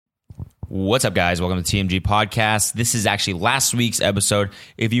What's up, guys? Welcome to TMG Podcast. This is actually last week's episode.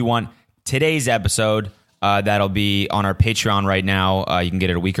 If you want today's episode, that'll be on our Patreon right now. You can get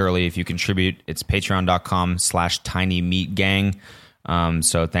it a week early if you contribute. It's patreon.com/tinymeatgang.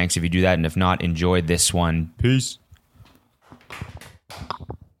 So thanks if you do that. And if not, enjoy this one. Peace.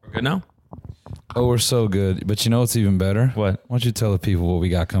 We're good now? Oh, we're so good. But you know what's even better? What? Why don't you tell the people what we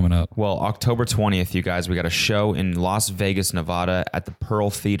got coming up? Well, October 20th, you guys, we got a show in Las Vegas, Nevada at the Pearl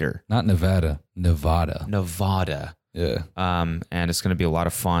Theater. Not Nevada. Nevada. Nevada. Yeah. And it's going to be a lot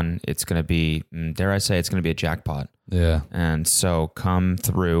of fun. It's going to be, dare I say, it's going to be a jackpot. Yeah. And so come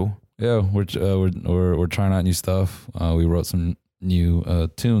through. Yeah, we're trying out new stuff. We wrote some new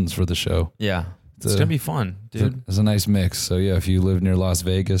tunes for the show. Yeah. It's going to be fun, dude. It's a nice mix. So, yeah, if you live near Las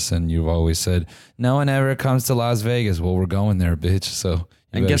Vegas and you've always said, no one ever comes to Las Vegas, well, we're going there, bitch. So,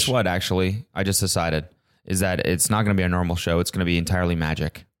 and guess what, actually? I just decided is that it's not going to be a normal show. It's going to be entirely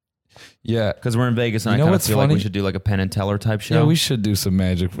magic. Yeah. Because we're in Vegas and I kind of feel like we should do like a Penn and Teller type show. Yeah, we should do some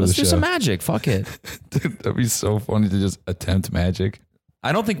magic for the show. Let's do some magic. Fuck it. Dude, that'd be so funny to just attempt magic.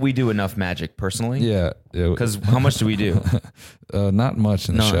 I don't think we do enough magic personally. Yeah. Because how much do we do? Not much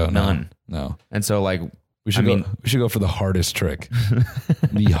in the show. None. No. And so like... We should go for the hardest trick.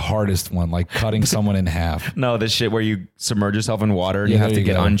 The hardest one, like cutting someone in half. No, this shit where you submerge yourself in water and you have to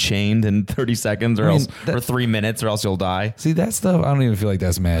get unchained in 30 seconds or 3 minutes or else you'll die. See, that stuff, I don't even feel like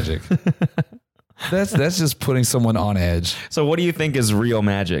that's magic. That's just putting someone on edge. So what do you think is real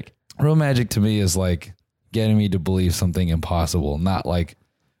magic? Real magic to me is like getting me to believe something impossible, not like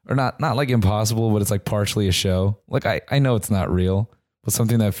impossible, but it's like partially a show. Like I know it's not real, but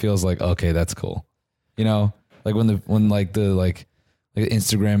something that feels like, okay, that's cool. You know, like when the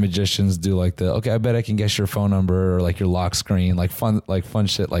Instagram magicians do like okay, I bet I can guess your phone number or like your lock screen, like fun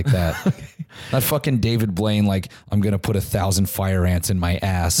shit like that. Okay. Not fucking David Blaine, like I'm going to put 1,000 fire ants in my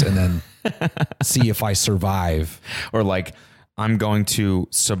ass and then see if I survive. Or like I'm going to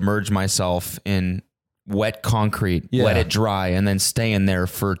submerge myself in wet concrete, let it dry and then stay in there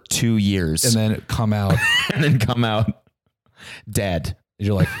for 2 years. And then come out. Dead.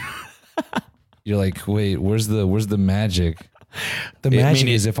 You're like, wait, where's the magic? The magic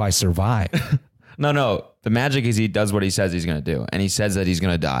is if I survive. No. The magic is he does what he says he's going to do. And he says that he's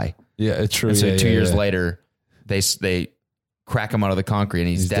going to die. Yeah, it's true. And so 2 years later, they crack him out of the concrete and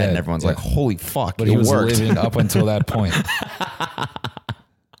he's dead. And everyone's like, holy fuck, but he was living up until that point.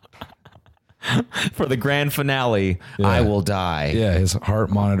 For the grand finale, I will die. Yeah, his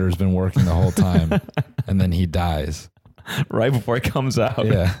heart monitor has been working the whole time. And then he dies. Right before it comes out.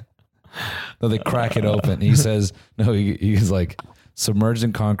 Yeah. No, they crack it open. He says, no, he's like, submerged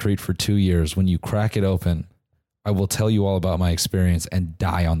in concrete for 2 years. When you crack it open, I will tell you all about my experience and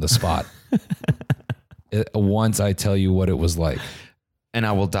die on the spot. Once I tell you what it was like. And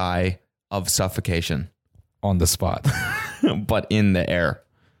I will die of suffocation. On the spot. But in the air.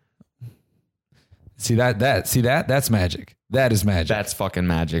 See that's magic. That is magic. That's fucking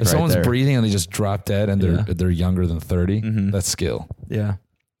magic. If right someone's there. breathing and they just drop dead and they're younger than 30, that's skill. Yeah.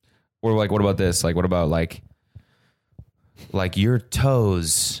 Or like, what about this? Like, what about like your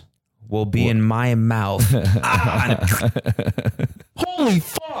toes will be in my mouth. Holy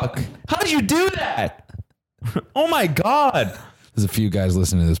fuck. How did you do that? Oh my God. There's a few guys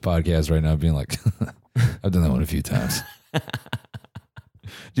listening to this podcast right now being like, I've done that one a few times.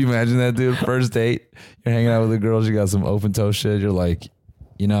 Do you imagine that, dude? First date, you're hanging out with a girl, she got some open toe shit. You're like,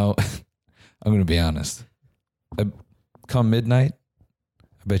 I'm going to be honest. Come midnight,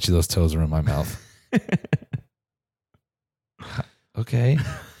 I bet you those toes are in my mouth. Okay.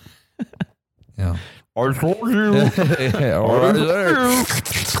 Yeah. I told you.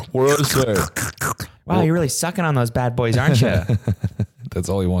 What I say? Wow, you're really sucking on those bad boys, aren't you? That's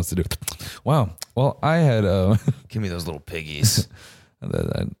all he wants to do. Wow. Well, I had... Give me those little piggies.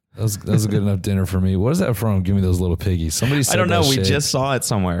 That was a good enough dinner for me. What is that from? Give me those little piggies. Somebody said I don't know. We shit. just saw it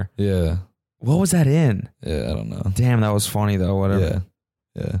somewhere. Yeah. What was that in? Yeah, I don't know. Damn, that was funny though. Whatever.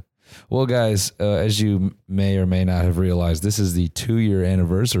 Yeah. Well, guys, as you may or may not have realized, this is the 2-year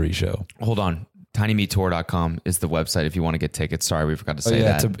anniversary show. Hold on. tinymeattour.com is the website if you want to get tickets. Sorry, we forgot to say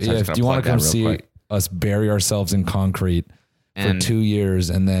that. If you want to come see us bury ourselves in concrete for 2 years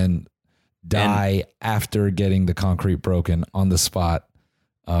and then die after getting the concrete broken on the spot,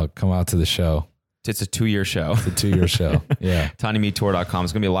 come out to the show. It's a 2-year show. It's a 2-year show. Yeah. tinymeattour.com.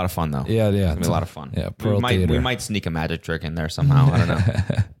 It's going to be a lot of fun though. Yeah. It's going to be a lot of fun. Yeah. We might sneak a magic trick in there somehow. I don't know.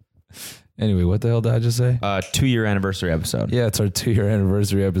 Anyway, what the hell did I just say? 2-year anniversary episode. Yeah, it's our 2-year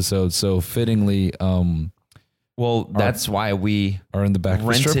anniversary episode. So fittingly, Well, that's why we Or in the back of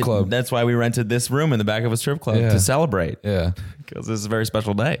a strip club. That's why we rented this room in the back of a strip club Yeah. to celebrate. Yeah. Because this is a very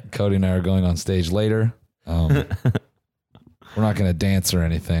special day. Cody and I are going on stage later. We're not going to dance or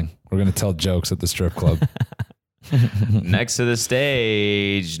anything. We're going to tell jokes at the strip club. Next to the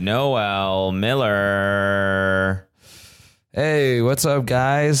stage, Noel Miller. Hey, what's up,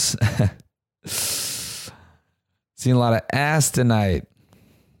 guys? Seen a lot of ass tonight.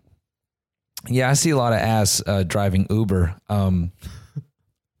 Yeah, I see a lot of ass driving Uber. The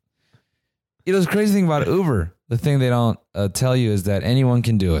crazy thing about Uber, the thing they don't tell you is that anyone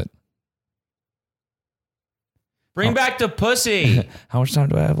can do it. Bring back the pussy. How much time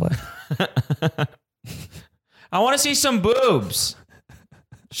do I have left? I want to see some boobs.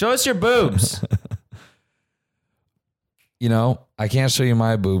 Show us your boobs. I can't show you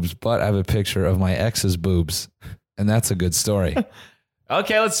my boobs, but I have a picture of my ex's boobs, and that's a good story.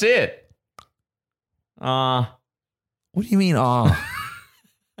 Okay, let's see it. What do you mean, What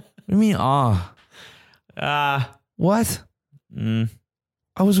do you mean, What? I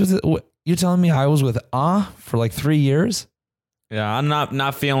was with it. You're telling me I was with for like 3 years? Yeah, I'm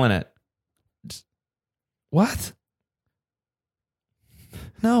not feeling it. What?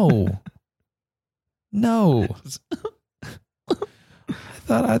 No.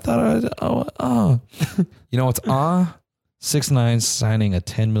 I thought You know what's 6ix9ine signing a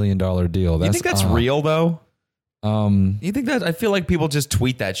 $10 million deal. You think that's real though? You think that? I feel like people just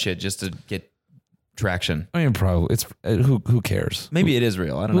tweet that shit just to get traction. I mean, probably it's who cares? Maybe it is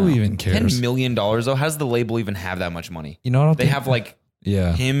real. I don't know. Who even cares? $10 million though. How does the label even have that much money? I don't They have like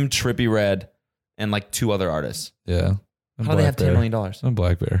yeah, him, Trippie Redd, and like 2 other artists. yeah. How do they have $10 million? I'm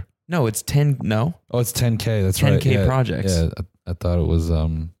Black Bear. No, it's 10. No, Oh, it's 10K. That's right. 10K Yeah, projects. Yeah, I thought it was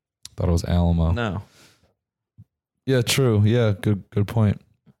Alamo. no. Yeah, true. Yeah, good point.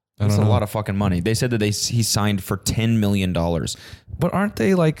 That's a lot of fucking money. They said that he signed for $10 million. But aren't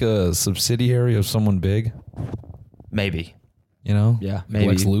they like a subsidiary of someone big? Maybe. Yeah, maybe.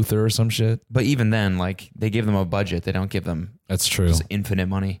 Lex Luthor or some shit. But even then, like, they give them a budget. They don't give them That's true. just infinite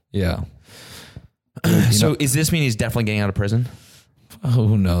money. Yeah. So does this mean he's definitely getting out of prison?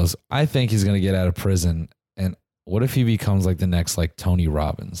 Who knows? I think he's gonna get out of prison. And what if he becomes like the next like Tony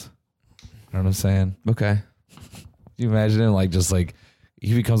Robbins? You know what I'm saying? Okay. Can you imagine him just like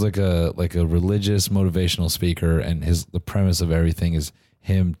he becomes like a religious motivational speaker, and the premise of everything is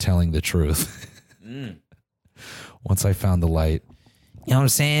him telling the truth. Once I found the light. You know what I'm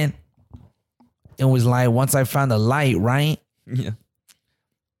saying? It was like once I found the light, right? Yeah.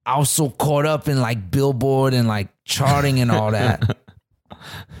 I was so caught up in like Billboard and like charting and all that.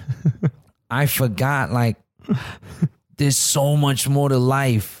 I forgot like there's so much more to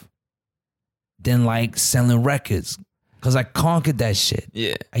life than like selling records. Cause I conquered that shit.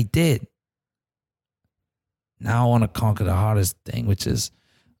 Yeah. I did. Now I want to conquer the hardest thing, which is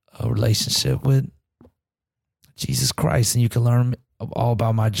a relationship with Jesus Christ. And you can learn all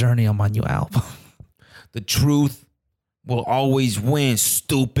about my journey on my new album. The truth will always win,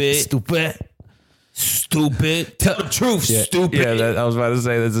 stupid. Stupid. Tell the truth, stupid. Yeah, I was about to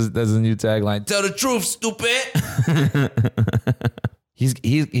say that's a new tagline. Tell the truth, stupid.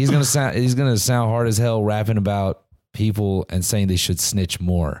 He's gonna sound hard as hell rapping about people and saying they should snitch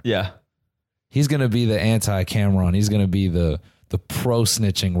more. Yeah. He's gonna be the anti-Cameron. He's gonna be the pro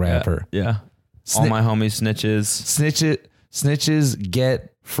snitching rapper. Yeah. All my homies snitches. Snitches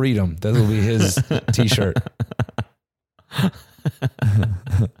get freedom. That will be his t-shirt.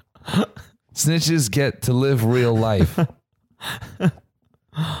 Snitches get to live real life.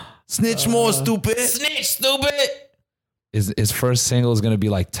 Snitch more, stupid. Snitch, stupid. His first single is gonna be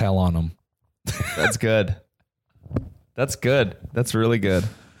like "Tell on Him." That's good. That's good. That's really good.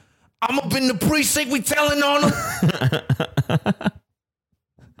 I'm up in the precinct, we telling on him.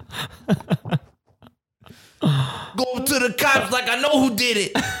 Go up to the cops like I know who did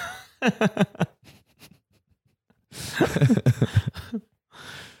it.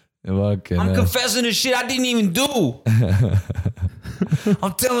 I'm confessing to shit I didn't even do.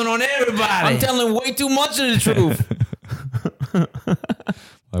 I'm telling on everybody. I'm telling way too much of the truth.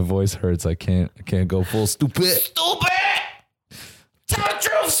 My voice hurts. I can't go full stupid. Stupid! Tell the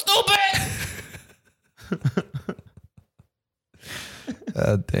truth, stupid!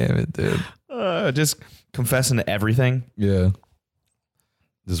 God damn it, dude. Just confessing to everything. Yeah.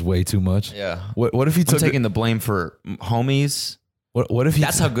 Just way too much. Yeah. What if he took taking the blame for homies? What if he?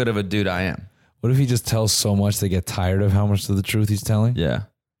 That's how good of a dude I am. What if he just tells so much they get tired of how much of the truth he's telling? Yeah.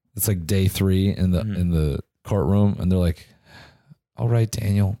 It's like day 3 in the courtroom, and they're like, "All right,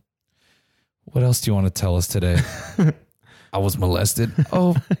 Daniel, what else do you want to tell us today?" I was molested.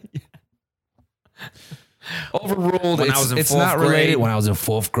 Oh, Overruled. When I was in it's fourth not grade. related. When I was in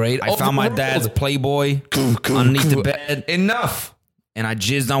fourth grade, I found my dad's Playboy underneath the bed, Enough. and I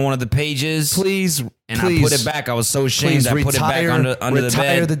jizzed on one of the pages. Please, And please, I put it back. I was so ashamed. Please I put it back under the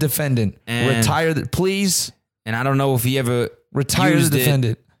retire bed. the defendant. And- Retire the. Please And I don't know if he ever retire the used it,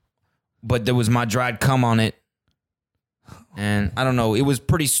 defendant. but there was my dried cum on it. And I don't know. It was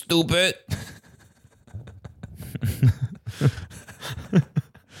pretty stupid.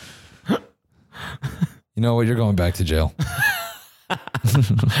 You know what? You're going back to jail.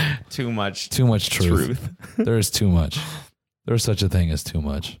 Too much. Too much truth. There is too much. There's such a thing as too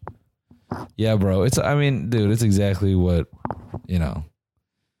much. Yeah, bro. I mean, dude, it's exactly what,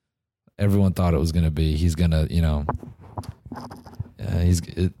 everyone thought it was going to be. He's going to,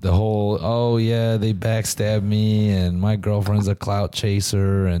 the whole, oh yeah, they backstabbed me and my girlfriend's a clout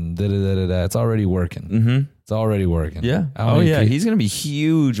chaser and da-da-da-da-da. It's already working. Mm-hmm. It's already working. Yeah. How Oh, many yeah. people- He's going to be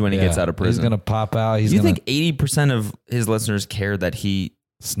huge when he gets out of prison. He's going to pop out. Do you think 80% of his listeners care that he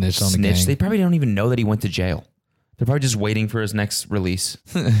snitched on the snitched? gang? They probably don't even know that he went to jail. They're probably just waiting for his next release.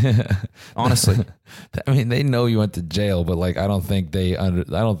 Honestly. I mean, they know you went to jail, but like, I don't think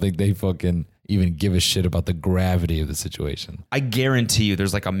they fucking even give a shit about the gravity of the situation. I guarantee you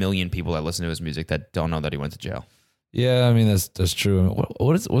there's like 1 million people that listen to his music that don't know that he went to jail. Yeah, I mean, that's true. I mean,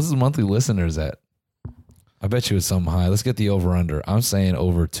 what's his monthly listeners at? I bet you it's something high. Let's get the over under. I'm saying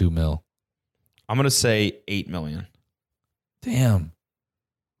over 2 mil. I'm going to say 8 million. Damn.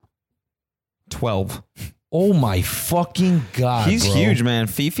 12. Oh my fucking God. He's bro. huge, man.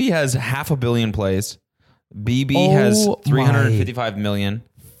 Fifi has 500 million plays. BB Oh has 355 million.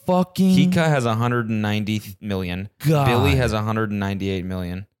 Fucking Kika has 190 million. God. Billy has 198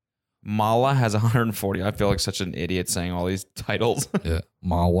 million. Mala has 140. I feel like such an idiot saying all these titles. Yeah.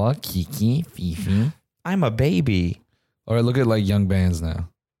 Mala, Kiki, Fifi. I'm a baby. All right, look at like Young Bands now.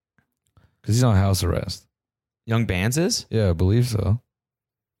 Because he's on house arrest. Young Bands is? Yeah, I believe so.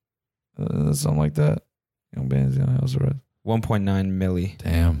 Something like that. Young Bands on house arrest. 1.9 milli.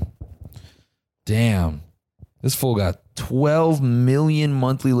 Damn. This fool got 12 million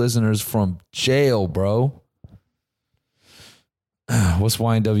monthly listeners from jail, bro. What's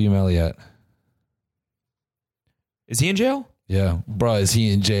YNW Melly at? Is he in jail? Yeah. Bro, is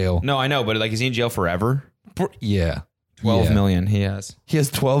he in jail? No, I know, but like, is he in jail forever? Yeah. 12 Yeah. million he has. He has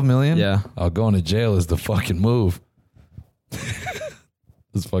 12 million? Yeah. Oh, going to jail is the fucking move.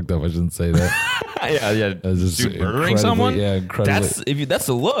 It's fucked up. I shouldn't say that. yeah. That's just Dude, murdering incredibly- someone? Yeah, incredibly. That's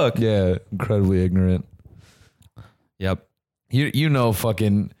the look. Yeah, incredibly ignorant. Yep. You know,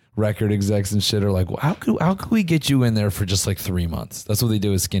 fucking record execs and shit are like, well, how could we get you in there for just like 3 months? That's what they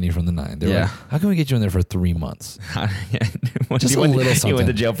do with Skinny from the 9. They're Yeah. like, how can we get you in there for 3 months? Just a little He went something.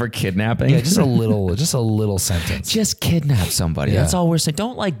 to jail for kidnapping. Yeah, just a little sentence. Just kidnap somebody. Yeah. That's all we're saying.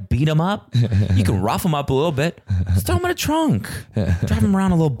 Don't like beat them up. You can rough them up a little bit. Just throw them in a trunk. Drive them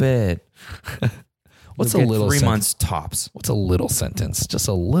around a little bit. What's You'll a get little 3 sen- months tops. What's a little sentence? Just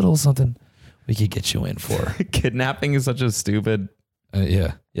a little something we could get you in for. Kidnapping is such a stupid,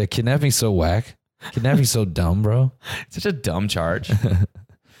 Yeah. Kidnapping's so whack. Kidnapping's so dumb, bro. such a dumb charge.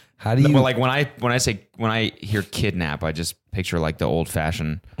 How do you Well, like when I hear kidnap, I just picture like the old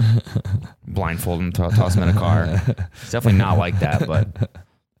fashioned blindfold them, toss them in a car. It's definitely not like that, but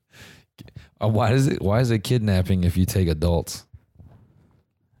why is it kidnapping if you take adults?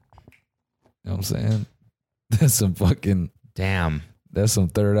 You know what I'm saying? That's some fucking damn. that's some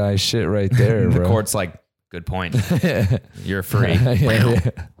third eye shit right there, The bro. court's like, good point. You're free. Yeah.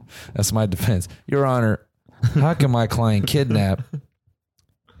 That's my defense. Your Honor, how can my client kidnap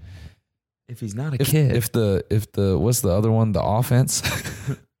If he's not a kid. if the what's the other one? The offense?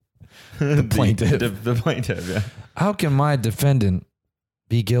 The plaintiff. The plaintiff, yeah. How can my defendant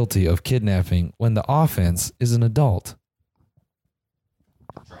be guilty of kidnapping when the offense is an adult?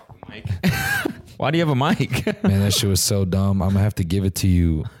 Mic. Why do you have a mic? Man, that shit was so dumb. I'm gonna have to give it to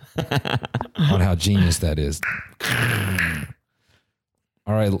you on how genius that is.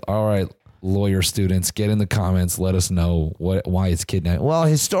 All right, lawyer students, get in the comments. Let us know why it's kidnapping. Well,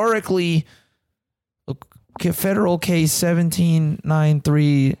 historically, federal case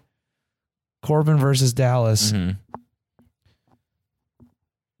 1793, Corbin versus Dallas. Mhm.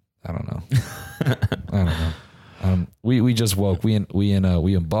 I don't know. I don't know. We just woke. We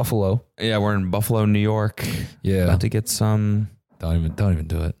in Buffalo. Yeah, we're in Buffalo, New York. Yeah. About to get some. Don't even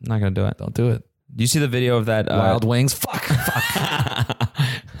do it. Not gonna do it. Don't do it. Do you see the video of that? Wild Wings. Fuck.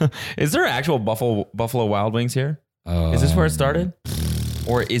 Is there actual Buffalo Wild Wings here? Is this where it started?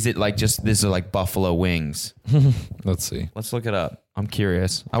 Or is it like just this is like Buffalo wings? Let's see. Let's look it up. I'm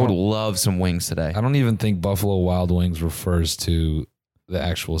curious. I would love some wings today. I don't even think Buffalo Wild Wings refers to the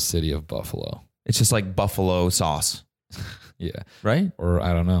actual city of Buffalo. It's just like buffalo sauce, Yeah. right? Or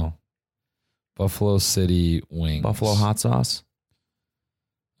I don't know. Buffalo City wings. Buffalo hot sauce.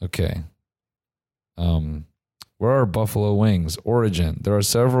 Okay. Where are buffalo wings? Origin. There are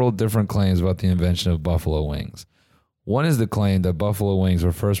several different claims about the invention of buffalo wings. One is the claim that buffalo wings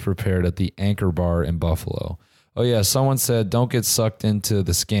were first prepared at the Anchor Bar in Buffalo. Oh yeah, someone said don't get sucked into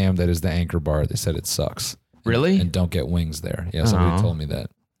the scam that is the Anchor Bar. They said it sucks. Really? And don't get wings there. Yeah, somebody told me that.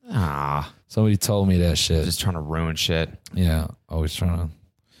 Somebody told me that shit. Just trying to ruin shit. Yeah, always trying to.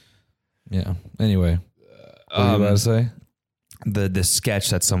 Yeah. Anyway, what were you about to say? The sketch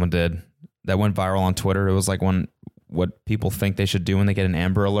that someone did that went viral on Twitter. It was like what people think they should do when they get an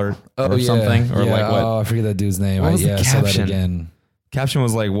Amber Alert or something, or like what? Oh, I forget that dude's name. What was the I saw that caption? again. Caption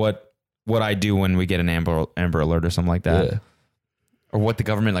was like what I do when we get an Amber Alert or something like that, or what the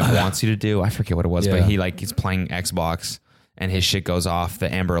government like wants you to do. I forget what it was, but he's playing Xbox. And his shit goes off,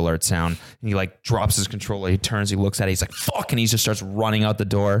 the Amber Alert sound. And he like drops his controller. He turns, he looks at it. He's like, fuck. And he just starts running out the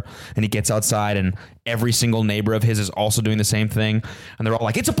door. And he gets outside. And every single neighbor of his is also doing the same thing. And they're all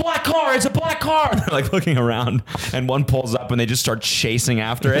like, it's a black car. It's a black car. And they're like looking around. And one pulls up and they just start chasing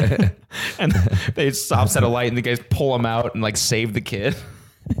after it. And they stops at a light and the guys pull him out and like save the kid.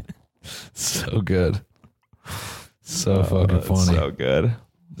 So good. So fucking funny. So good.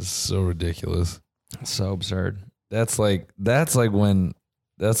 It's so ridiculous. So absurd. That's a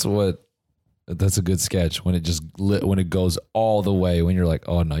good sketch when it goes all the way, when you're like,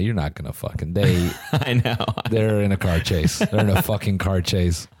 oh no, you're not gonna fucking I know. They're in a car chase. They're in a fucking car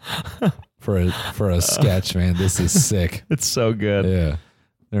chase for a sketch, man. This is sick. It's so good. Yeah.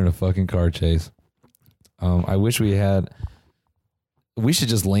 They're in a fucking car chase. I wish we should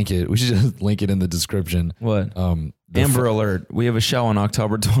just link it. We should just link it in the description. What? Amber Alert. We have a show on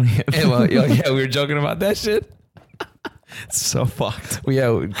October 20th. Well, yeah, we were joking about that shit. It's so fucked. Well,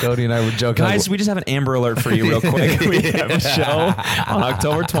 yeah, Cody and I were joking. Guys, we just have an Amber Alert for you real quick. We have a show on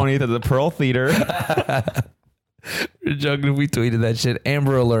October 20th at the Pearl Theater. We're joking. We tweeted that shit.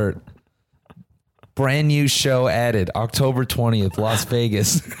 Amber Alert. Brand new show added. October 20th, Las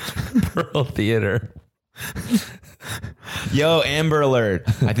Vegas. Pearl Theater. Yo, Amber Alert.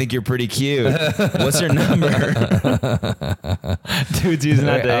 I think you're pretty cute. What's your number? Dude's using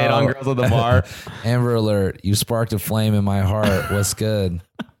that to hit on girls at the bar. Amber Alert. You sparked a flame in my heart. What's good?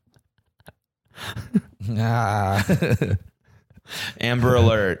 Amber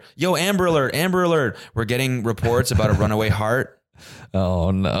Alert. Yo, Amber Alert. Amber Alert. We're getting reports about a runaway heart.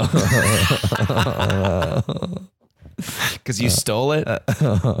 Oh, no. Because you stole it?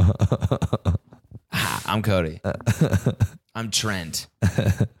 I'm Cody. I'm Trent.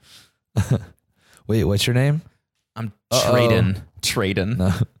 Wait, what's your name? I'm Traden.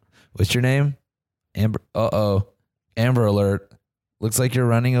 No. What's your name? Amber. Amber Alert. Looks like you're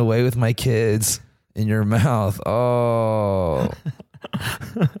running away with my kids in your mouth. Oh.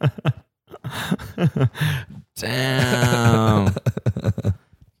 Damn.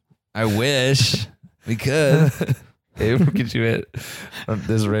 I wish we could. Hey, look at you hit.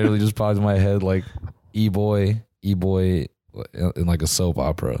 This randomly just popped in my head like E-boy in like a soap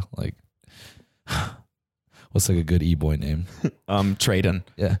opera. Like, what's like a good E-boy name? Traden.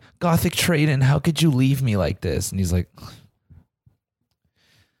 Yeah. Gothic Traden, how could you leave me like this? And he's like,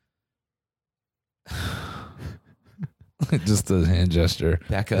 just a hand gesture.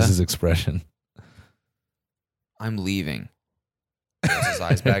 Becca. This is his expression. I'm leaving. Pulls his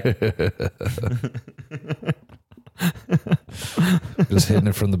eyes back. Just hitting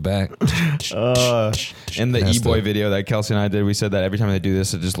it from the back. In the E-boy video that Kelsey and I did, we said that every time they do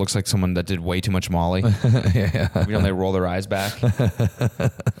this, it just looks like someone that did way too much Molly. Yeah. They roll their eyes back.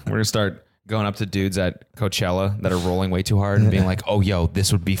 We're gonna start going up to dudes at Coachella that are rolling way too hard and being like, "Oh, yo,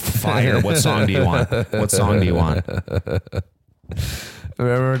 this would be fire. What song do you want? What song do you want?" I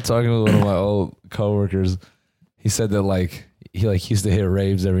remember talking with one of my old coworkers. He said that like he used to hit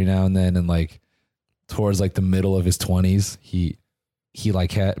raves every now and then, and like towards like the middle of his 20s, he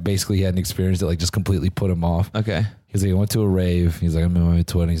like had an experience that like just completely put him off. Okay. He's like, I went to a rave. He's like, I'm in my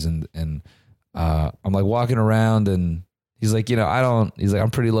mid-20s and I'm like walking around and he's like, he's like,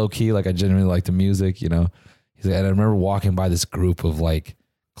 I'm pretty low key. Like I genuinely like the music, He's like, and I remember walking by this group of like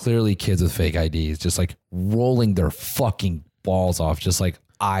clearly kids with fake IDs, just like rolling their fucking balls off, just like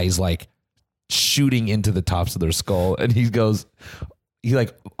eyes like shooting into the tops of their skull. And he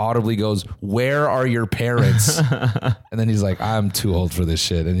like audibly goes, "Where are your parents?" And then he's like, "I'm too old for this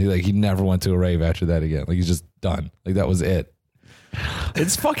shit." And he never went to a rave after that again. Like he's just done. Like that was it.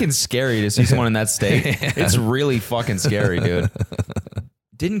 It's fucking scary to see someone in that state. It's really fucking scary, dude.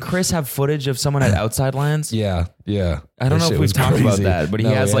 Didn't Chris have footage of someone at Outside Lands? Yeah. I don't know if we've talked about that, but he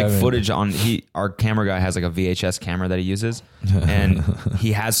has like footage on. Our camera guy has like a VHS camera that he uses, and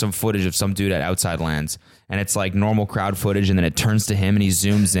he has some footage of some dude at Outside Lands, and it's like normal crowd footage, and then it turns to him, and he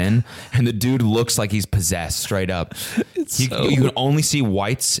zooms in, and the dude looks like he's possessed straight up. You can only see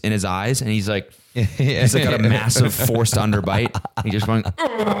whites in his eyes, and he's like. He's like got a massive forced underbite. He just went.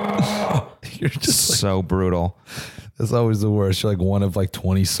 You're just so brutal. That's always the worst. You're like one of like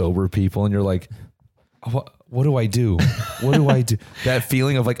 20 sober people, and you're like, what do I do? What do I do? That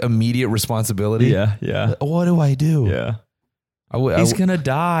feeling of like immediate responsibility. Yeah. What do I do? Yeah. He's gonna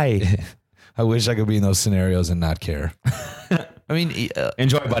die. I wish I could be in those scenarios and not care. I mean,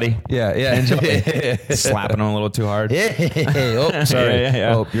 enjoy, buddy. Yeah, enjoy. Slapping him a little too hard. Oh, sorry.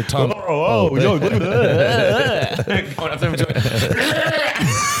 Yeah. Oh, your tongue. Oh, no, look at that. Going up there and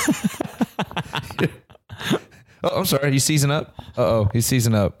oh, I'm sorry. He's seizing up. He's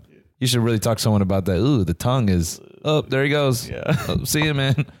seizing up. You should really talk to someone about that. Ooh, the tongue is. Oh, there he goes. Yeah. Oh, see you,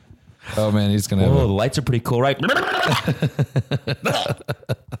 man. Oh man, he's gonna. Oh, the lights are pretty cool, right?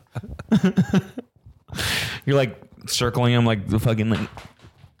 You're like circling him like the fucking like.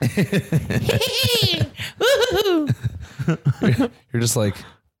 You're just like,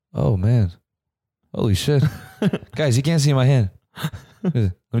 oh man, holy shit, guys, you can't see my hand. Let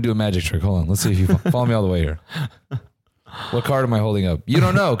me do a magic trick. Hold on, let's see if you follow me all the way here. What card am I holding up? You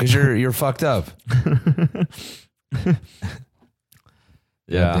don't know because you're fucked up.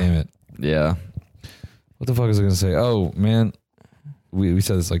 Yeah. God damn it. Yeah. What the fuck was I gonna say? Oh man, we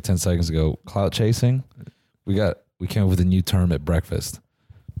said this like 10 seconds ago. Clout chasing. We came up with a new term at breakfast.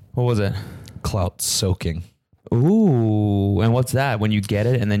 What was it? Clout soaking. Ooh, and what's that? When you get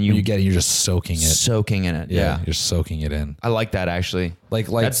it and then when you get it, you're just soaking it. Soaking in it. Yeah. You're soaking it in. I like that actually. Like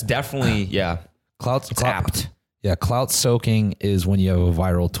that's definitely Clout apt. Yeah, clout soaking is when you have a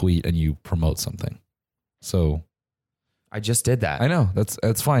viral tweet and you promote something. So I just did that. I know.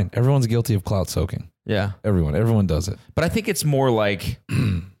 That's fine. Everyone's guilty of clout soaking. Yeah. Everyone does it. But I think it's more like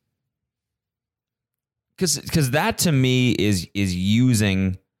because that to me is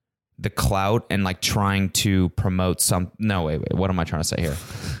using the clout and like trying to promote some. No, wait. What am I trying to say here?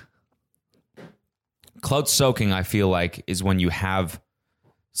 Clout soaking, I feel like, is when you have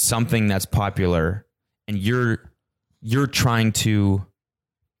something that's popular and you're trying to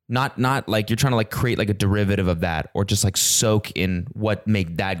not like you're trying to like create like a derivative of that or just like soak in what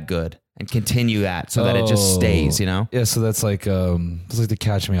make that good and continue that so that it just stays, you know? Yeah, so that's like the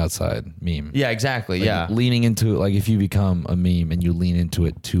Catch Me Outside meme. Yeah, exactly. Like yeah. Leaning into it, like if you become a meme and you lean into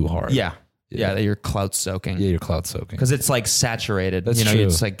it too hard. Yeah, that you're clout soaking. Yeah, you're clout soaking. Because it's like saturated. That's true.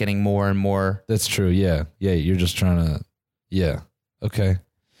 It's like getting more and more. That's true. Yeah. Yeah, you're just trying to, yeah. Okay.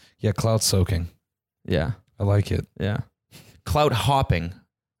 Yeah, clout soaking. Yeah. I like it. Yeah. Clout hopping,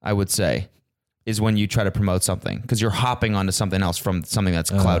 I would say, is when you try to promote something because you're hopping onto something else from something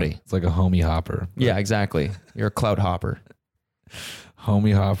that's clouty. It's like a homie hopper. Yeah, exactly. You're a clout hopper.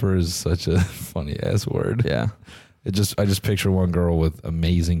 Homie hopper is such a funny ass word. Yeah. I just picture one girl with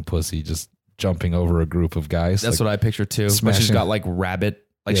amazing pussy just jumping over a group of guys. That's like, what I picture too. But she's got like rabbit,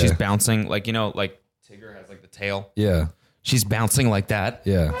 like she's bouncing, like, you know, like Tigger has like the tail. Yeah. She's bouncing like that.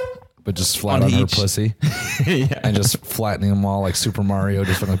 Yeah. But just flat on her pussy. Yeah. And just flattening them all like Super Mario,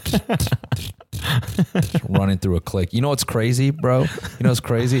 just running through a click. You know what's crazy, bro? You know what's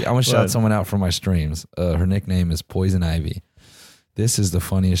crazy? I'm going to shout someone out from my streams. Her nickname is Poison Ivy. This is the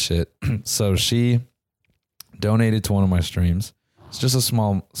funniest shit. So she donated to one of my streams. It's just a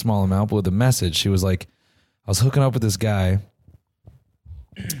small amount, but with a message. She was like, I was hooking up with this guy.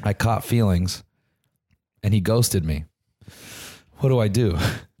 I caught feelings and he ghosted me. What do I do?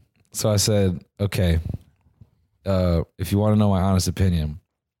 So I said, okay, if you want to know my honest opinion,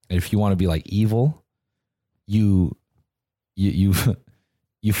 if you want to be like evil, you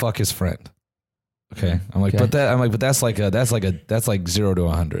fuck his friend. Okay. I'm like, but that's like 0 to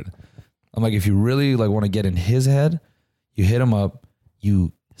 100. I'm like, if you really like want to get in his head, you hit him up,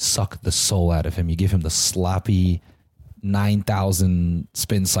 you suck the soul out of him. You give him the sloppy 9,000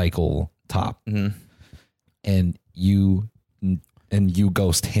 spin cycle top, and you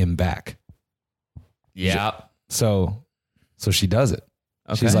ghost him back. Yeah. So she does it.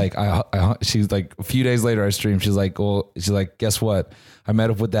 Okay. She's like, she's like, a few days later I streamed. She's like, guess what? I met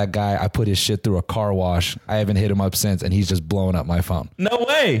up with that guy. I put his shit through a car wash. I haven't hit him up since, and he's just blowing up my phone. No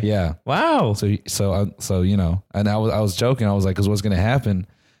way. Yeah. Wow. So you know, and I was joking. I was like, because what's gonna happen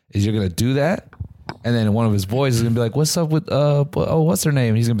is you're gonna do that, and then one of his boys is gonna be like, what's up with what's her name?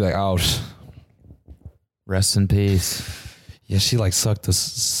 And he's gonna be like, oh, rest in peace. Yeah, she like sucked the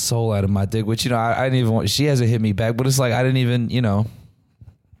soul out of my dick, which, you know, I didn't even want, she hasn't hit me back, but it's like, I didn't even, you know,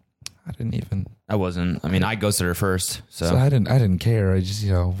 I didn't even. I wasn't. I mean, I ghosted her first, so I didn't care. I just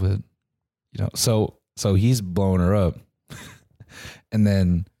so he's blowing her up, and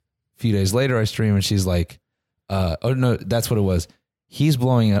then a few days later I stream and she's like, oh no, that's what it was. He's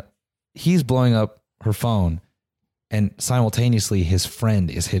blowing up her phone, and simultaneously his friend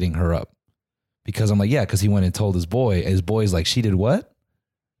is hitting her up because I'm like, yeah, because he went and told his boy. And his boy's like, she did what?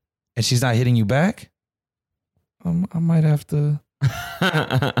 And she's not hitting you back? I might have to.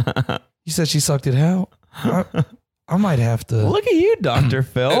 You said she sucked it how? I might have to. Look at you, Dr.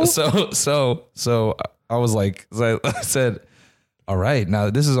 Phil. So I was like, I said, all right, now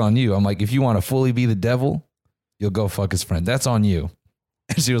this is on you. I'm like, if you want to fully be the devil, you'll go fuck his friend. That's on you.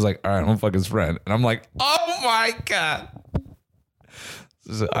 And she was like, all right, I'm gonna fuck his friend. And I'm like, oh my God.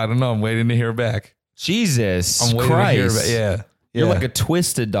 So, I don't know. I'm waiting to hear back. Jesus I'm waiting Christ. to hear back. Yeah. You're like a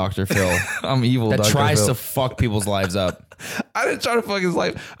twisted Dr. Phil. I'm evil, that Dr. tries Phil. to fuck people's lives up. I didn't try to fuck his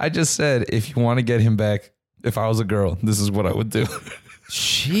life. I just said, if you want to get him back, if I was a girl, this is what I would do.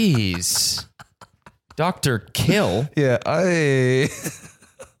 Jeez. Dr. Kill? Yeah.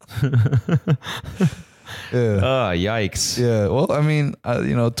 Yeah. Yikes. Yeah. Well, I mean,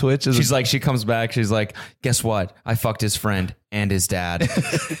 Twitch is. She's like, she comes back. She's like, guess what? I fucked his friend and his dad.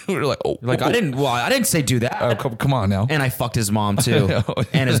 We're like, oh, like, I didn't say do that. Come on now. And I fucked his mom too.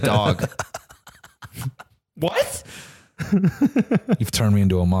 And his dog. What? You've turned me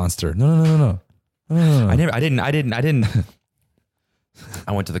into a monster. No. I didn't. I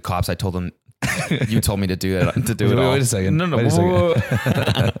went to the cops. I told them, you told me to do it. Wait a second. No. Wait a second.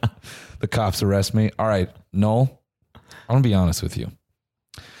 The cops arrest me. All right, Noel, I'm gonna be honest with you.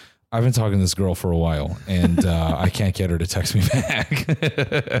 I've been talking to this girl for a while, and I can't get her to text me back.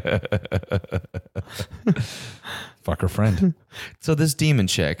 Fuck her friend. So this demon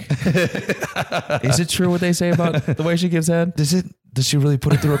chick, is it true what they say about the way she gives head? Does she really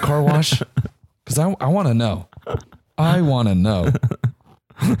put it through a car wash? Because I want to know. I want to know.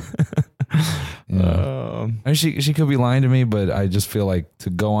 Yeah. I mean, she could be lying to me, but I just feel like to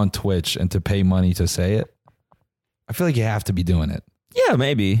go on Twitch and to pay money to say it, I feel like you have to be doing it. Yeah,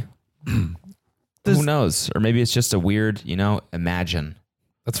 maybe. Who knows? Or maybe it's just a weird, imagine.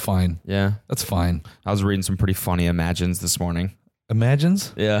 That's fine. Yeah. That's fine. I was reading some pretty funny imagines this morning.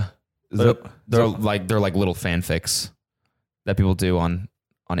 Imagines? Yeah. They're like little fanfics that people do on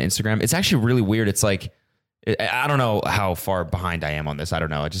Instagram. It's actually really weird. It's like, I don't know how far behind I am on this. I don't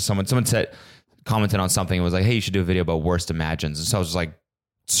know. It's just someone commented on something and was like, hey, you should do a video about worst imagines. And so I was like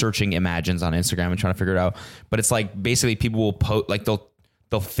searching imagines on Instagram and trying to figure it out. But it's like basically people will post, like they'll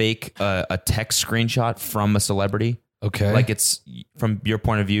fake a text screenshot from a celebrity. Okay. Like it's from your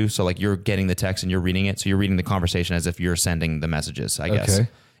point of view. So like you're getting the text and you're reading it. So you're reading the conversation as if you're sending the messages, I guess. Okay.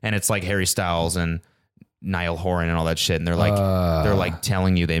 And it's like Harry Styles and Niall Horan and all that shit. And they're like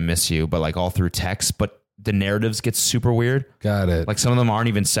telling you they miss you, but like all through text. But the narratives get super weird. Got it. Like some of them aren't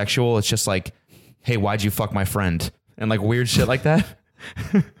even sexual. It's just like, hey, why'd you fuck my friend? And like weird shit like that.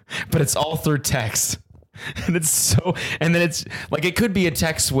 But it's all through text. And then it's like, it could be a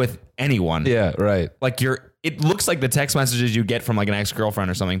text with anyone. Yeah, right. Like it looks like the text messages you get from like an ex-girlfriend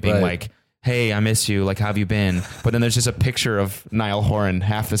or something being like, hey, I miss you. Like, how have you been? But then there's just a picture of Niall Horan.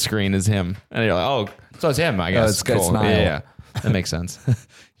 Half the screen is him. And you're like, oh, so it's him, I guess. It's Niall. Yeah. That makes sense.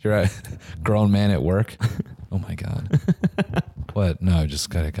 You're a grown man at work. Oh my God. What? No, I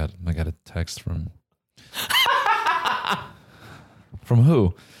got a text from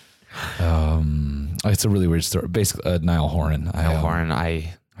who? It's a really weird story. Basically, Niall Horan.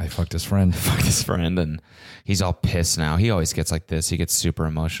 I fucked his friend. Fucked his friend, and he's all pissed now. He always gets like this. He gets super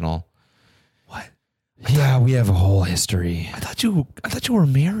emotional. What? Yeah, we have a whole history. I thought you were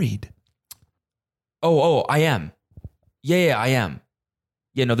married. Oh, I am. Yeah, I am.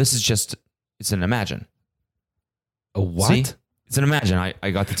 Yeah, no, this is just, it's an imagine. A what? See? It's an imagine.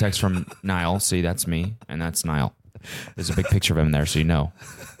 I got the text from Niall. See, that's me, and that's Niall. There's a big picture of him there, so you know.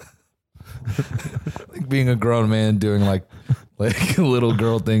 Like being a grown man doing like little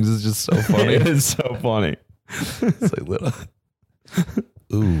girl things is just so funny. It is so funny. It's like little.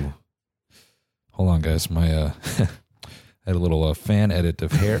 Ooh. Hold on, guys. My I had a little fan edit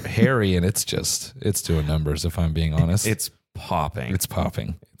of Harry, and it's doing numbers. If I'm being honest, It's popping. It's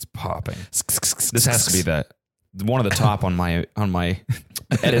popping. This has to be one of the top on my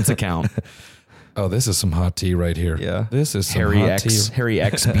edits account. Oh, this is some hot tea right here. Yeah, this is some Harry hot tea. Harry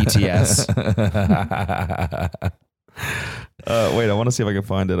X BTS. Wait, I want to see if I can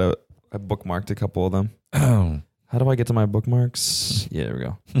find it. I bookmarked a couple of them. Oh, how do I get to my bookmarks? Yeah, there we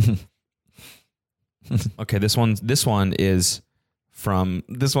go. Okay, this one's from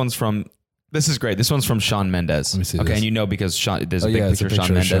This is great. This one's from Shawn Mendes. Let me see okay, this. and you know because there's a big it's picture of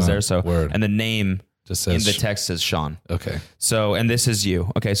Shawn Mendes there. So Word. and the name Just in says the text says Shawn. Okay. So and this is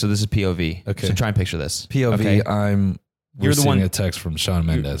you. Okay, so this is POV. Okay. So try and picture this. POV. Okay? You're the one. one- A text from Shawn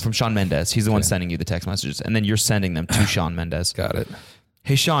Mendes. From Shawn Mendes. He's the one sending you the text messages, and then you're sending them to Shawn Mendes. Got it.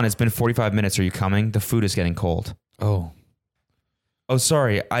 Hey Shawn, it's been 45 minutes. Are you coming? The food is getting cold. Oh. Oh,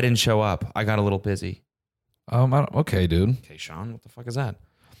 sorry, I didn't show up. I got a little busy. Okay, dude. Okay, Shawn, what the fuck is that?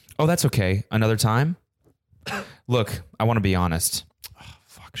 Oh, that's okay. Another time? Look, I want to be honest. Oh,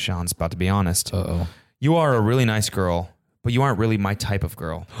 fuck, Shawn's about to be honest. Uh-oh. You are a really nice girl, but you aren't really my type of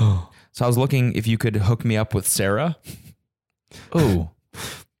girl. So I was looking if you could hook me up with Sarah. Oh.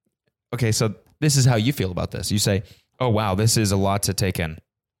 Okay, so this is how you feel about this. You say, oh, wow, this is a lot to take in.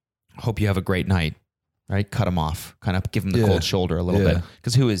 Hope you have a great night. Right? Cut him off. Kind of give him the cold shoulder a little bit.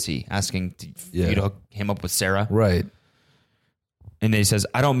 Because who is he? Asking you to hook him up with Sarah? Right. And then he says,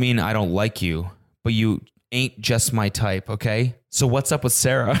 I don't mean I don't like you, but you ain't just my type, okay? So what's up with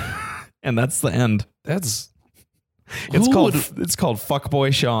Sarah? And that's the end. It's called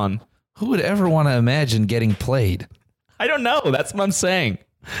Fuckboy Shawn. Who would ever want to imagine getting played? I don't know. That's what I'm saying.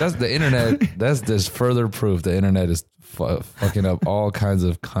 That's the internet. That's just further proof the internet is fucking up all kinds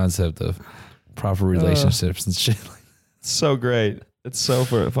of concept of proper relationships and shit. It's so great. It's so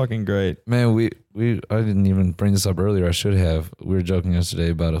fucking great. Man, I didn't even bring this up earlier. I should have. We were joking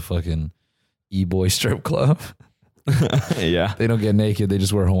yesterday about a fucking e-boy strip club. Yeah. They don't get naked. They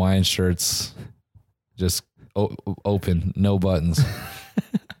just wear Hawaiian shirts. Just open, no buttons.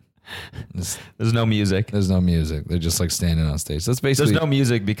 There's no music. There's no music. They're just like standing on stage. That's basically. There's no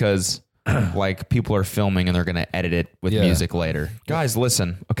music because like people are filming and they're going to edit it with music later. Guys,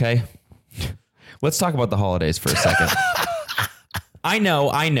 listen, okay? Let's talk about the holidays for a second. I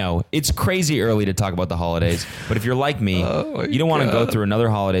know. It's crazy early to talk about the holidays, but if you're like me, you don't want to go through another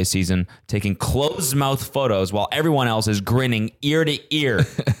holiday season taking closed mouth photos while everyone else is grinning ear to ear.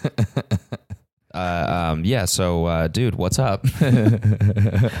 So dude, what's up?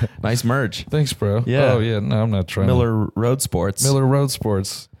 Nice merch. Thanks, bro. Yeah. Oh, yeah. No, I'm not trying. Miller Road Sports.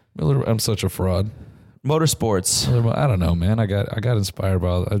 I'm such a fraud. Motorsports. I don't know, man. I got inspired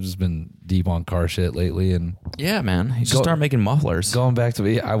by. I've just been deep on car shit lately, and yeah, man. You should start making mufflers. Going back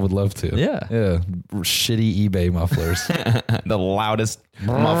to I would love to. Yeah. Shitty eBay mufflers. The loudest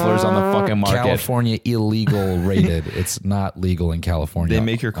mufflers on the fucking market. California illegal rated. It's not legal in California. They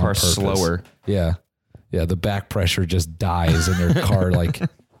make your car slower. Yeah. The back pressure just dies in your car, like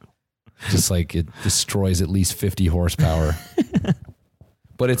just like it destroys at least 50 horsepower.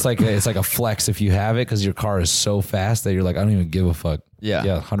 But it's like a flex if you have it because your car is so fast that you're like, I don't even give a fuck. Yeah.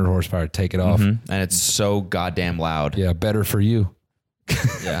 100 horsepower, take it off. Mm-hmm. And it's so goddamn loud. Yeah, better for you.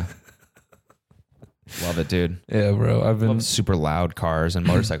 Yeah. Love it, dude. Yeah, bro. I've been love super loud cars and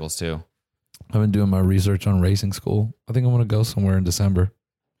motorcycles too. I've been doing my research on racing school. I think I'm gonna go somewhere in December.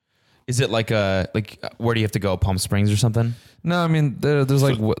 Is it like where do you have to go? Palm Springs or something? No, I mean there's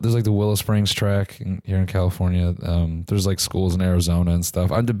like the Willow Springs track here in California. There's like schools in Arizona and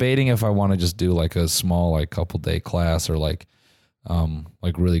stuff. I'm debating if I want to just do like a small like couple day class or like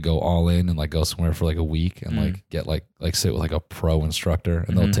really go all in and like go somewhere for like a week and like get like sit with like a pro instructor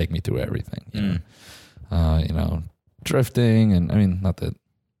and they'll take me through everything. You know, drifting and I mean not that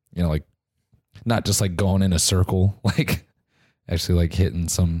like not just like going in a circle, like actually like hitting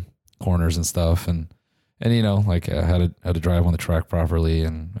some corners and stuff and like how to drive on the track properly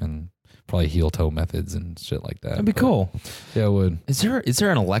and probably heel toe methods and shit like that. That'd be cool. Yeah, it would. Is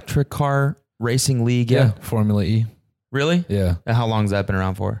there an electric car racing league yet? Yeah, Formula E. Really? Yeah. And how long has that been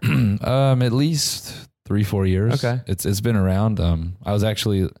around for? At least 3-4 years. Okay. It's been around. I was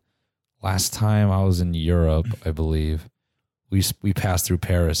actually last time I was in Europe, I believe. We passed through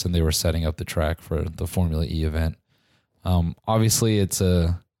Paris and they were setting up the track for the Formula E event. Obviously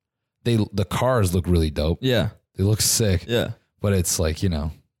the cars look really dope. Yeah. They look sick. Yeah. But it's like, it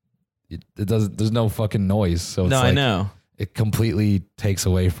doesn't, there's no fucking noise. So it's I know. It completely takes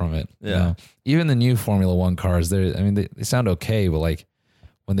away from it. Yeah. Even the new Formula One cars, they sound okay, but like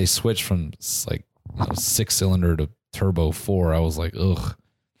when they switch from like 6-cylinder to turbo 4, I was like, ugh,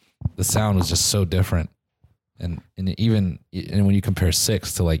 the sound was just so different. And when you compare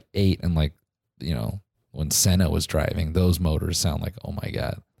 6 to like 8 and like, when Senna was driving, those motors sound like, oh my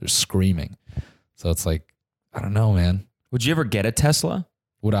God, they're screaming. So it's like, I don't know, man. Would you ever get a Tesla?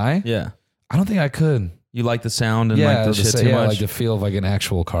 Would I? Yeah. I don't think I could. You like the sound and like the shit too much? I like the feel of like an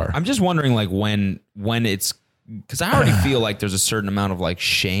actual car. I'm just wondering like when it's, because I already feel like there's a certain amount of like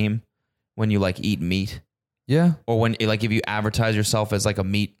shame when you like eat meat. Yeah. Or when like if you advertise yourself as like a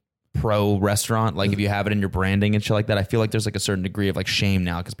meat pro restaurant, like if you have it in your branding and shit like that, I feel like there's like a certain degree of like shame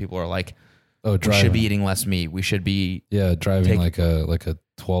now because people are like, Oh, driving. We should be eating less meat. We should be driving like a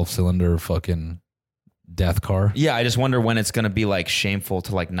 12-cylinder fucking death car. Yeah, I just wonder when it's going to be like shameful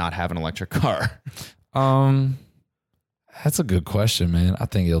to like not have an electric car. That's a good question, man. I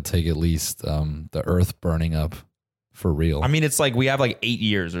think it'll take at least the earth burning up for real. I mean, it's like we have like 8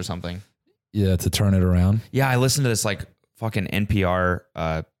 years or something. Yeah, to turn it around. Yeah, I listened to this like fucking NPR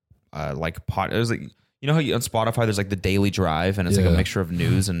like pod. It was like, you know how on Spotify there's like the Daily Drive and it's like a mixture of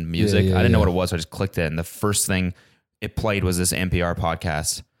news and music. I didn't know what it was, so I just clicked it, and the first thing it played was this NPR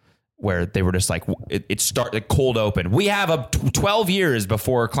podcast where they were just like, it started cold open. We have a 12 years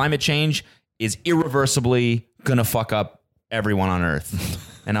before climate change is irreversibly gonna fuck up everyone on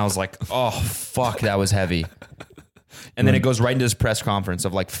Earth. And I was like, oh fuck, that was heavy. And then it goes right into this press conference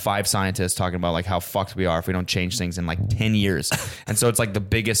of like 5 scientists talking about like how fucked we are if we don't change things in like 10 years. And so it's like the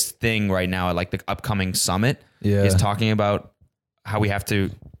biggest thing right now at like the upcoming summit is talking about how we have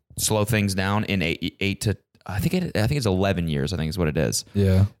to slow things down in eight to I think it's 11 years, I think is what it is.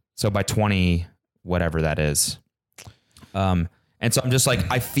 Yeah. So by 20, whatever that is. And so I'm just like,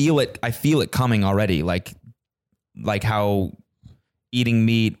 I feel it coming already. Like how eating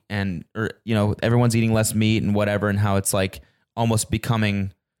meat or everyone's eating less meat and whatever, and how it's like almost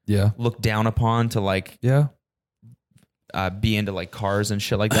becoming looked down upon to like be into like cars and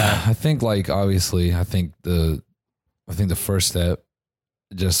shit like that. I think like obviously I think the first step,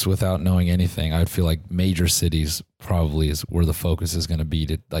 just without knowing anything, I'd feel like major cities probably is where the focus is going to be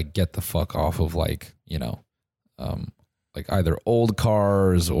to like get the fuck off of like like either old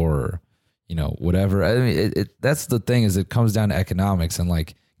cars or whatever. I mean, that's the thing, is it comes down to economics and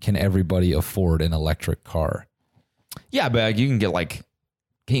like, can everybody afford an electric car? Yeah, but like,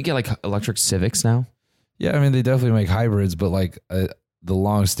 can you get like electric Civics now? Yeah, I mean, they definitely make hybrids, but like the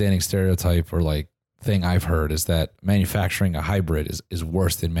long-standing stereotype or like thing I've heard is that manufacturing a hybrid is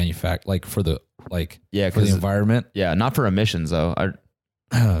worse than for the environment. Yeah, not for emissions though.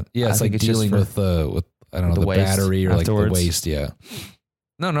 It's like dealing with I don't know, the battery or afterwards. Like the waste. Yeah.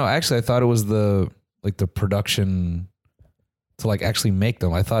 No, actually I thought it was the production to like actually make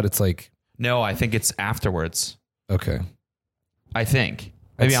them. I thought it's like, no, I think it's afterwards. Okay. I think.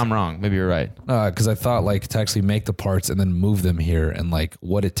 Maybe I'm wrong. Maybe you're right. Because I thought like to actually make the parts and then move them here and like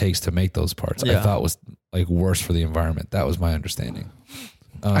what it takes to make those parts, I thought was like worse for the environment. That was my understanding.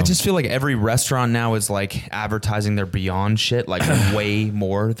 I just feel like every restaurant now is like advertising their Beyond shit like way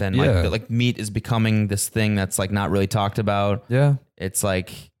more than like meat is becoming this thing that's like not really talked about. Yeah. It's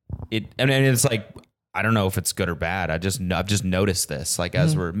like it's like, I don't know if it's good or bad. I've just noticed this like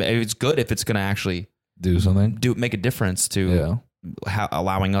as it's good if it's going to actually do something, make a difference to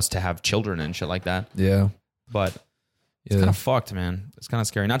allowing us to have children and shit like that. Yeah. But it's kind of fucked, man. It's kind of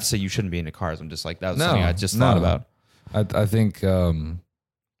scary. Not to say you shouldn't be into cars. I'm just like, that was something I just thought about. I think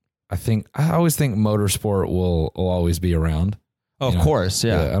I always think motorsport will always be around. Oh, of course.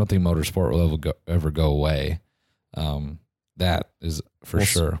 Yeah. I don't think motorsport will ever go away. That is for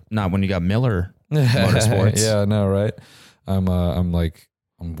sure. Not when you got Miller Motorsports. Yeah, no, right.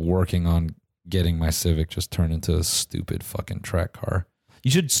 I'm working on getting my Civic just turned into a stupid fucking track car.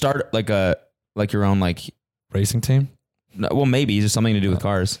 You should start like your own like racing team. No, well, maybe just something to do with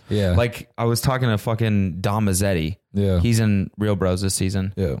cars. Yeah. Like I was talking to fucking Dom Mazzetti. Yeah. He's in Real Bros this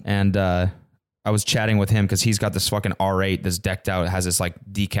season. Yeah. And I was chatting with him because he's got this fucking R8 that's decked out. It has this like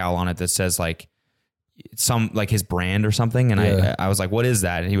decal on it that says like some like his brand or something. And I was like, what is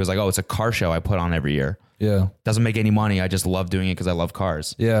that? And he was like, oh, it's a car show I put on every year. Yeah. Doesn't make any money. I just love doing it because I love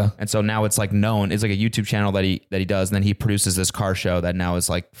cars. Yeah. And so now it's like known. It's like a YouTube channel that he does. And then he produces this car show that now is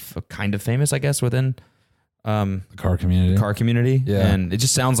like kind of famous, I guess, within the car community. Yeah. And it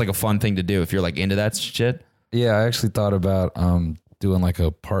just sounds like a fun thing to do if you're like into that shit. Yeah. I actually thought about doing like a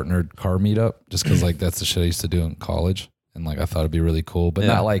partnered car meetup just because like that's the shit I used to do in college. And like I thought it'd be really cool, but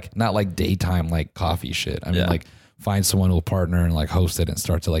not like daytime like coffee shit. I mean like find someone who will partner and like host it and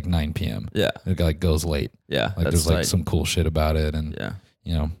start to like 9 p.m. Yeah. It like goes late. Yeah. Like there's like some cool shit about it. And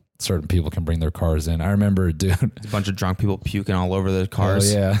certain people can bring their cars in. I remember, dude, a bunch of drunk people puking all over their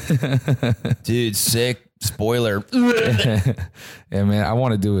cars. Oh, yeah. Dude, sick. Spoiler. Yeah, man. I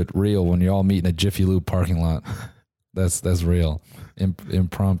want to do it real when you're all meeting a Jiffy Lube parking lot. That's real.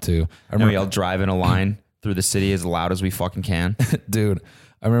 Impromptu. I remember y'all drive in a line through the city as loud as we fucking can. Dude,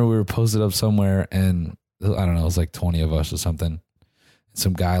 I remember we were posted up somewhere and I don't know, it was like 20 of us or something.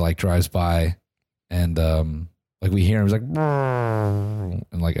 Some guy like drives by and like we hear him, he's like,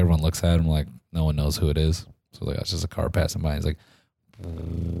 and like everyone looks at him like no one knows who it is. So like, it's just a car passing by. He's like,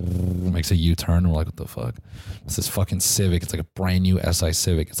 makes a U-turn. And we're like, what the fuck? It's this fucking Civic. It's like a brand new SI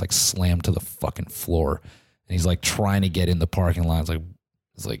Civic. It's like slammed to the fucking floor. And he's like trying to get in the parking lot. It's like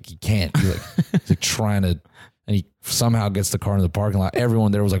It's like he can't. He's like trying to, and he somehow gets the car in the parking lot.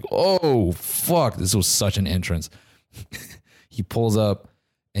 Everyone there was like, "Oh fuck!" This was such an entrance. He pulls up,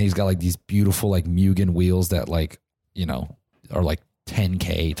 and he's got like these beautiful like Mugen wheels that like are like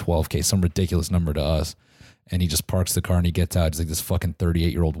 10K, 12K, some ridiculous number to us. And he just parks the car and he gets out. He's like this fucking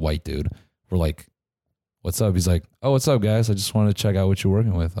 38-year-old white dude. We're like, "What's up?" He's like, "Oh, what's up, guys? I just wanted to check out what you're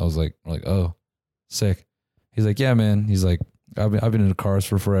working with." I was like, "We're like, oh, sick." He's like, "Yeah, man." He's like, I've been into cars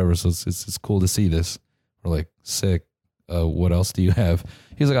for forever, so it's cool to see this." We're like, "Sick. What else do you have?"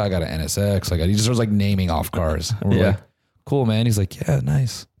 He's like, "I got an NSX." He just starts like naming off cars. And we're like, "Cool, man." He's like, "Yeah,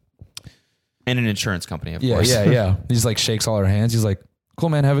 nice." And an insurance company, of course. Yeah. He's like shakes all our hands. He's like, "Cool,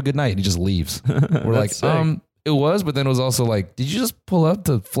 man. Have a good night." And he just leaves. We're like, sick. It was, but then it was also like, "Did you just pull up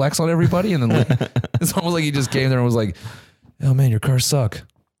to flex on everybody?" And then like, it's almost like he just came there and was like, "Oh man, your cars suck.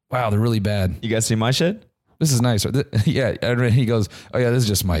 Wow, they're really bad. You guys see my shit? This is nice." Yeah. And he goes, "Oh yeah, this is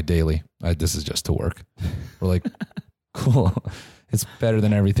just my daily. This is just to work." We're like, "Cool. It's better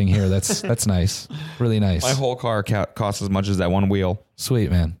than everything here. That's nice. Really nice." My whole car costs as much as that one wheel.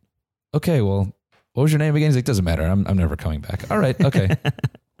 Sweet, man. Okay, well, what was your name again? He's like, "Doesn't matter. I'm never coming back." All right. Okay.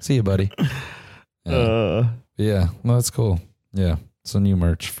 See you, buddy. Yeah. Well, that's cool. Yeah. It's a new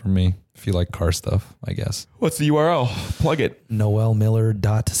merch for me. If you like car stuff, I guess. What's the URL? Plug it.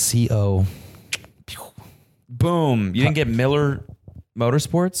 noelmiller.co. Boom. You didn't get Miller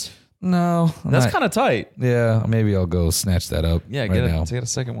Motorsports? No. That's kind of tight. Yeah. Maybe I'll go snatch that up. Yeah, right now. Get a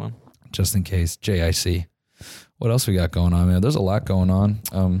second one. Just in case. JIC. What else we got going on, man? There's a lot going on.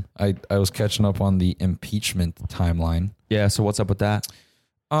 I was catching up on the impeachment timeline. Yeah, so what's up with that?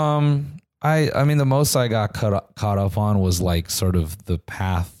 I mean, the most I got caught up on was like sort of the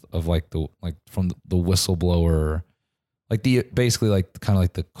path of from the whistleblower, basically kind of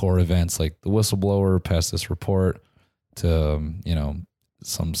like the core events, like the whistleblower passed this report to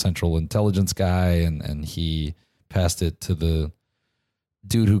some central intelligence guy, and he passed it to the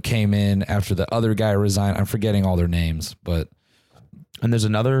dude who came in after the other guy resigned. I'm forgetting all their names, but and there's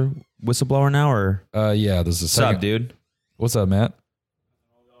another whistleblower now, or yeah, there's a second. What's up, dude? What's up, Matt?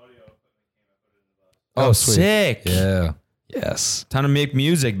 Oh, sweet. Sick. Yeah. Yes. Time to make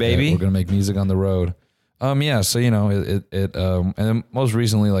music, baby. Yeah, we're going to make music on the road. Yeah. So, and then most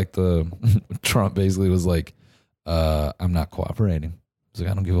recently, like the Trump basically was like, "I'm not cooperating." He's like,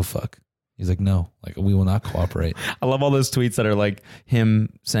 "I don't give a fuck." He's like, "No, like we will not cooperate." I love all those tweets that are like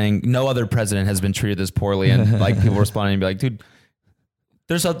him saying no other president has been treated this poorly. And like people responding and be like, "Dude,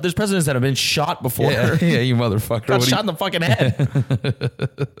 there's presidents that have been shot before." Yeah, you motherfucker. Got shot in the fucking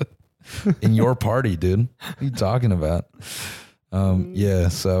head. In your party, dude. What are you talking about? Yeah.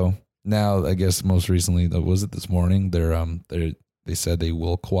 So now, I guess most recently, was it this morning? They said they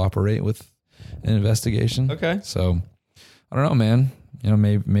will cooperate with an investigation. Okay. So I don't know, man.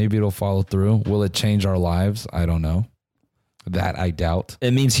 Maybe it'll follow through. Will it change our lives? I don't know. That I doubt.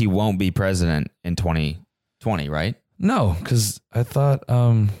 It means he won't be president in 2020, right? No, because I thought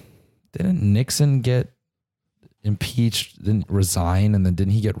didn't Nixon get impeached, didn't resign, and then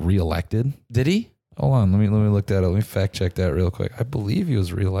didn't he get reelected? Did he? Hold on, let me look that up. Let me fact check that real quick. I believe he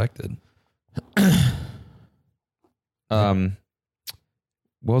was reelected. What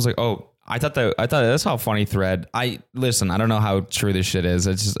was like? Oh, I thought that's how funny thread. I don't know how true this shit is.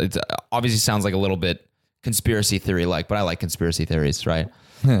 It obviously sounds like a little bit conspiracy theory like, but I like conspiracy theories, right?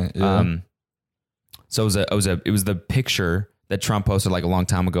 Yeah. So it was the picture that Trump posted like a long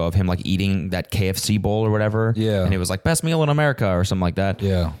time ago of him like eating that KFC bowl or whatever. Yeah. And it was like best meal in America or something like that.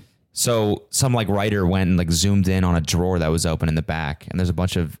 Yeah. So some like writer went and like zoomed in on a drawer that was open in the back, and there's a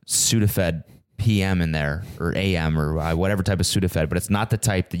bunch of Sudafed PM in there, or AM, or whatever type of Sudafed, but it's not the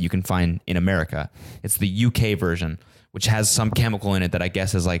type that you can find in America. It's the UK version, which has some chemical in it that I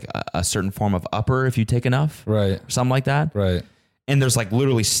guess is like a certain form of upper if you take enough. Right. Or something like that. Right. And there's like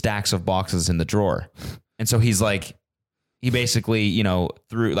literally stacks of boxes in the drawer. And so he basically,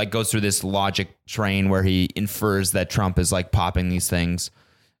 goes through this logic train where he infers that Trump is like popping these things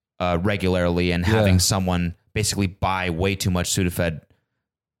regularly and having someone basically buy way too much Sudafed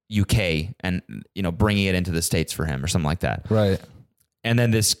UK and, bringing it into the States for him or something like that. Right. And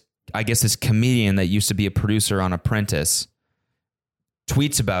then this comedian that used to be a producer on Apprentice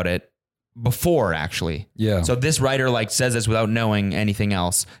tweets about it before, actually. Yeah. So this writer says this without knowing anything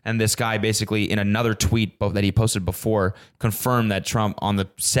else. And this guy basically in another tweet that he posted before confirmed that Trump on the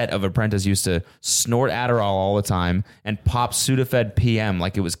set of Apprentice used to snort Adderall all the time and pop Sudafed PM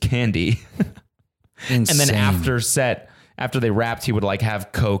like it was candy. And then after they wrapped, he would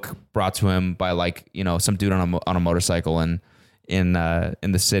have Coke brought to him by some dude on a motorcycle in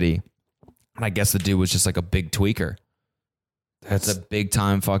the city. And I guess the dude was just like a big tweaker. That's a big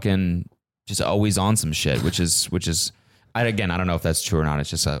time fucking just always on some shit, which is I don't know if that's true or not. It's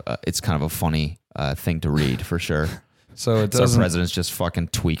just it's kind of a funny thing to read for sure. So it doesn't. So president's just fucking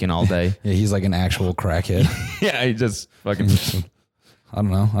tweaking all day. Yeah, he's like an actual crackhead. Yeah, he just fucking. I don't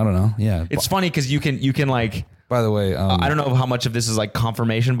know. Yeah, it's funny because you can like. By the way, I don't know how much of this is like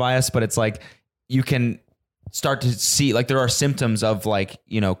confirmation bias, but it's like you can start to see like there are symptoms of like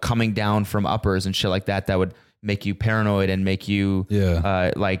coming down from uppers and shit like that would make you paranoid and make you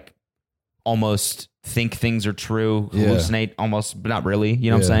like almost think things are true, hallucinate almost, but not really.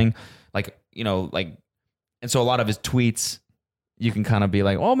 You know what I'm saying? Like and so a lot of his tweets, you can kind of be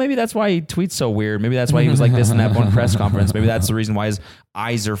like, oh, maybe that's why he tweets so weird. Maybe that's why he was like this in that one press conference. Maybe that's the reason why his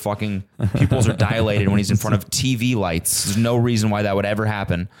eyes are pupils are dilated when he's in front of TV lights. There's no reason why that would ever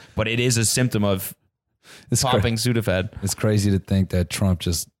happen, but it is a symptom of popping Sudafed. It's crazy to think that Trump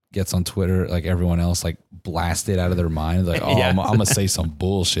just gets on Twitter like everyone else, like blasted out of their mind. Like, oh, I'm going to say some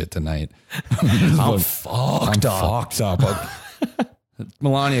bullshit tonight. I'm fucked up.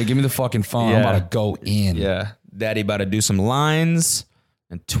 Melania, give me the fucking phone. I'm about to go in. Yeah. Daddy about to do some lines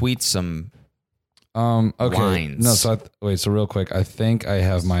and tweet some okay. lines. No, so so real quick, I think I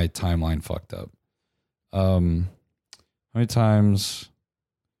have my timeline fucked up. How many times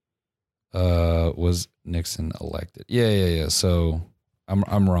was Nixon elected? Yeah. So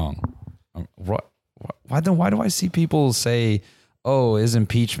I'm wrong. Why do I see people say, oh, his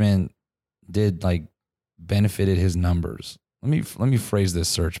impeachment did like benefited his numbers? Let me phrase this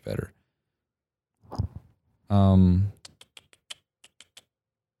search better. Sorry,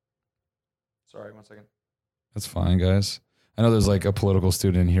 1 second. That's fine, guys. I know there's like a political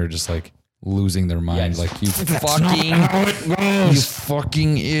student in here just like losing their mind. Like, you fucking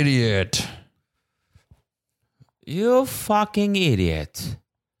idiot. You fucking idiot.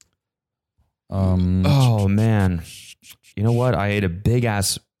 Oh man. You know what? I ate a big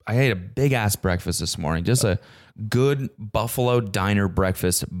ass breakfast this morning. Just a good Buffalo diner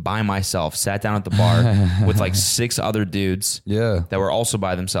breakfast by myself. Sat down at the bar with like 6 other dudes. Yeah. That were also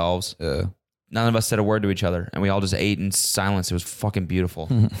by themselves. Yeah. None of us said a word to each other, and we all just ate in silence. It was fucking beautiful.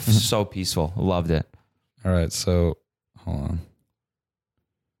 So peaceful. Loved it. All right, so hold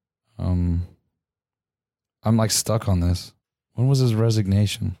on. I'm like stuck on this. When was his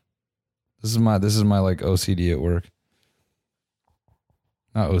resignation? This is my like OCD at work.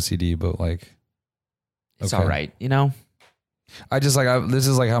 Not OCD, but like it's all right, I just like this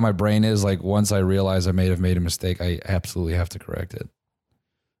is like how my brain is. Like, once I realize I may have made a mistake, I absolutely have to correct it.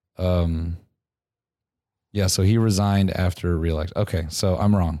 Yeah, so he resigned after reelection. Okay, so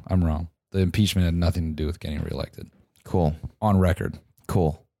I'm wrong. The impeachment had nothing to do with getting reelected. Cool. On record.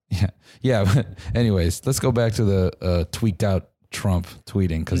 Cool. Yeah. Anyways, let's go back to the tweaked out Trump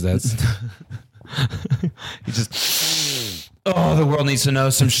tweeting, because that's he just. Oh, the world needs to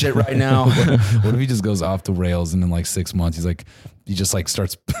know some shit right now. What if he just goes off the rails and in like 6 months he just like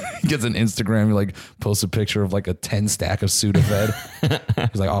starts gets an Instagram, he like posts a picture of like a 10 stack of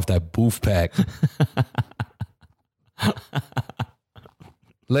Sudafed. He's like off that boof pack.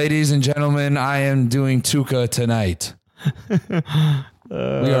 Ladies and gentlemen, I am doing Tuca tonight. We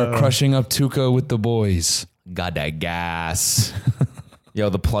are crushing up Tuca with the boys. Got that gas. Yo,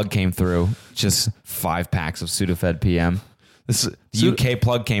 the plug came through. Just 5 packs of Sudafed PM. UK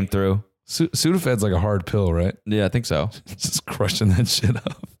plug came through. Sudafed's like a hard pill, right? Yeah, I think so. Just crushing that shit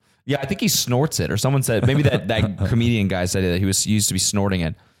up. Yeah, I think he snorts it, or someone said, maybe that comedian guy said that he used to be snorting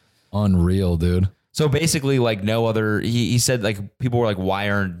it. Unreal, dude. So basically, like no other, he said like people were like, why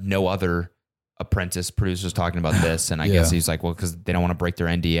are no other apprentice producers talking about this? And I guess he's like, well, because they don't want to break their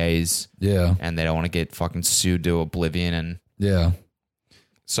NDAs. Yeah. And they don't want to get fucking sued to oblivion. And yeah.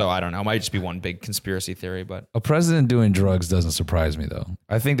 So I don't know. It might just be one big conspiracy theory, but a president doing drugs doesn't surprise me though.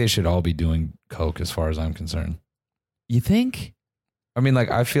 I think they should all be doing coke as far as I'm concerned. You think? I mean, like,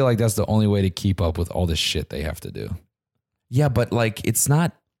 I feel like that's the only way to keep up with all this shit they have to do. Yeah, but like, it's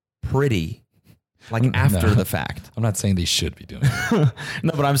not pretty. Like after the fact. I'm not saying they should be doing it.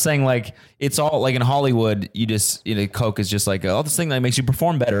 No, but I'm saying like, it's all like in Hollywood, you just, coke is just like, oh, this thing that makes you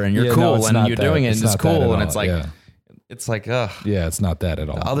perform better and you're cool and you're doing it and it's cool. And it's like, it's like, ugh. Yeah, it's not that at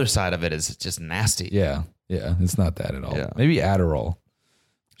all. The other side of it is just nasty. Yeah, it's not that at all. Yeah. Maybe Adderall.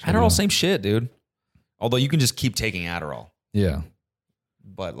 Adderall, same shit, dude. Although you can just keep taking Adderall. Yeah.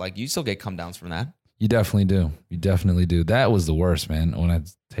 But like, you still get come downs from that. You definitely do. That was the worst, man. When I'd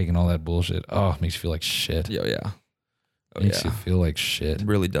taken all that bullshit. Oh, it makes you feel like shit. Yeah. Makes you feel like shit. It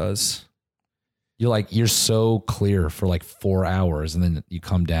really does. You're so clear for like 4 hours and then you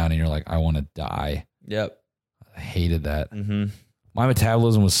come down and you're like, I want to die. Yep. I hated that. Mm-hmm. my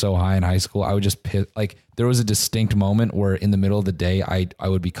metabolism was so high in high school. I would just piss. Like there was a distinct moment where in the middle of the day, I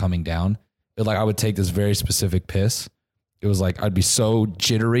would be coming down. Like I would take this very specific piss. It was like, I'd be so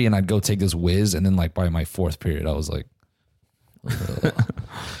jittery and I'd go take this whiz. And then like by my fourth period, I was like,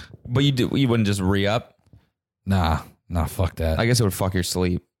 but you wouldn't just re-up? Nah, fuck that. I guess it would fuck your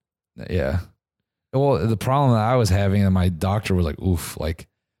sleep. Yeah. Well, the problem that I was having, and my doctor was like, oof, like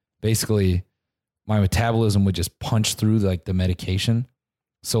basically my metabolism would just punch through like the medication.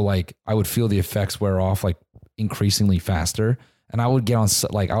 So like I would feel the effects wear off like increasingly faster. And I would get on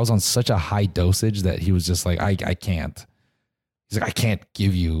like, I was on such a high dosage that he was just like, I can't. He's like, I can't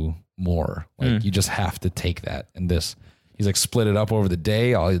give you more. Like you just have to take that. And this, he's like, split it up over the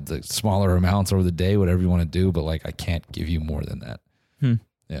day, all the smaller amounts over the day, whatever you want to do. But like, I can't give you more than that.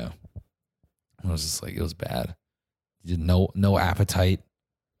 Yeah. I was just like, it was bad. You had no appetite.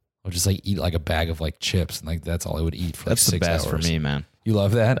 I would just like eat like a bag of like chips. And like, that's all I would eat for that's like 6 hours. That's the best for me, man. You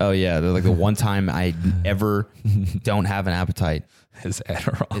love that? Oh yeah. They're like the one time I ever don't have an appetite. Is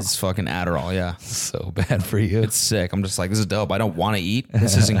Adderall. It's fucking Adderall, yeah. So bad for you. It's sick. I'm just like, this is dope. I don't want to eat.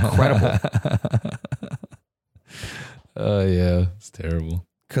 This is incredible. Oh yeah, it's terrible.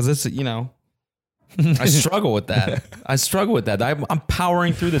 Because it's, you know, I struggle with that. I'm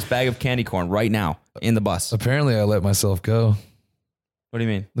powering through this bag of candy corn right now in the bus. Apparently I let myself go. What do you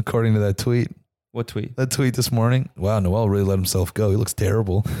mean? According to that tweet. What tweet? That tweet this morning. Wow, Noel really let himself go. He looks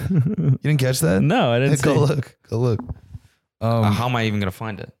terrible. You didn't catch that? No, I didn't see. Go look. How am I even going to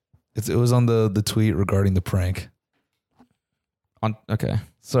find it? It was on the tweet regarding the prank. Okay.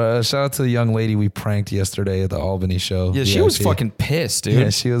 So shout out to the young lady we pranked yesterday at the Albany show. Yeah, she was fucking pissed, dude. Yeah,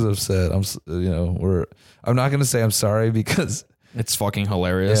 she was upset. I'm not gonna say I'm sorry because it's fucking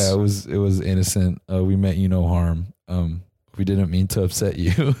hilarious. Yeah, it was innocent. We meant you no harm. We didn't mean to upset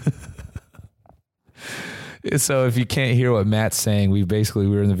you. So if you can't hear what Matt's saying, we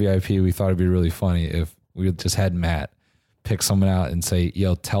were in the VIP. We thought it'd be really funny if we just had Matt pick someone out and say,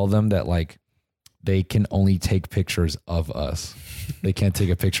 "Yo, tell them that like they can only take pictures of us. They can't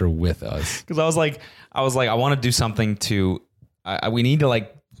take a picture with us." Because I was like, I want to do something to. We need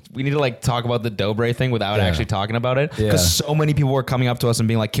to talk about the Dobre thing without actually talking about it. Because so many people were coming up to us and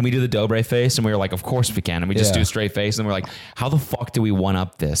being like, "Can we do the Dobre face?" And we were like, "Of course we can." And we just do a straight face. And we're like, "How the fuck do we one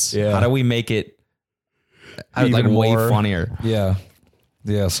up this? Yeah. How do we make it like way funnier?" Yeah.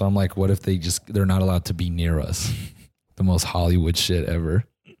 Yeah. So I'm like, what if they're not allowed to be near us? The most Hollywood shit ever.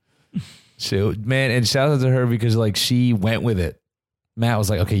 Man, and shout out to her because like she went with it. Matt was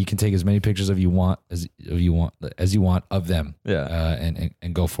like, "Okay, you can take as many pictures as you want of them,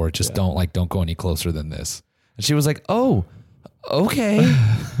 and go for it. Just don't go any closer than this." And she was like, "Oh, okay."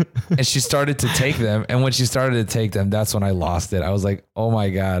 And she started to take them, and when she started to take them, that's when I lost it. I was like, "Oh my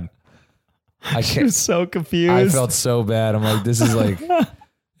god." She was so confused. I felt so bad. I'm like, this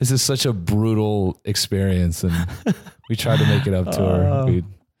is such a brutal experience, and we tried to make it up to her.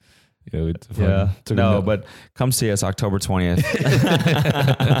 But come see us October 20th.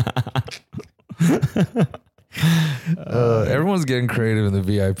 Everyone's getting creative in the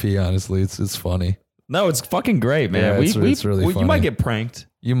VIP. Honestly, it's funny. No, it's fucking great, man. Yeah, it's really funny. You might get pranked.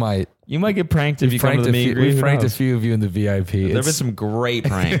 You might get pranked if you come to the meet and greet. We pranked a few of you in the VIP. There've been some great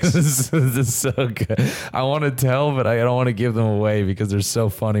pranks. This is so good. I want to tell, but I don't want to give them away because they're so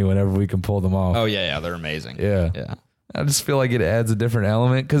funny whenever we can pull them off. Oh yeah, they're amazing. Yeah. I just feel like it adds a different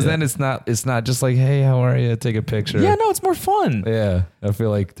element because then it's not just like, "Hey, how are you? Take a picture." Yeah, no, it's more fun. Yeah, I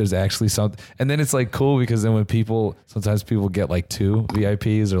feel like there's actually something, and then it's like cool because then when sometimes people get like 2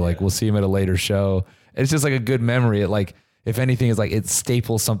 VIPs or like we'll see them at a later show. It's just like a good memory. It like, if anything, is like it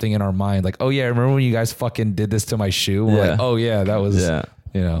staples something in our mind. Like, oh yeah, remember when you guys fucking did this to my shoe? We're like, oh yeah, that was. Yeah.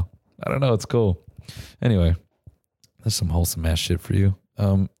 I don't know. It's cool. Anyway, that's some wholesome ass shit for you.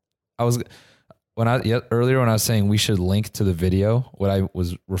 Earlier when I was saying we should link to the video, what I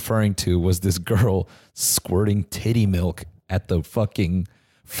was referring to was this girl squirting titty milk at the fucking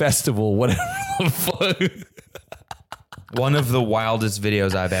festival, whatever the fuck. One of the wildest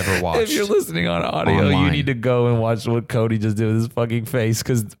videos I've ever watched. If you're listening on audio, online, you need to go and watch what Cody just did with his fucking face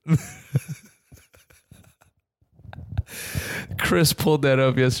because Chris pulled that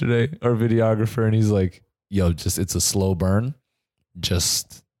up yesterday, our videographer, and he's like, "Yo, it's a slow burn.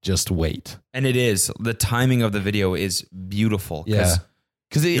 Just wait." And it is. The timing of the video is beautiful. Yeah.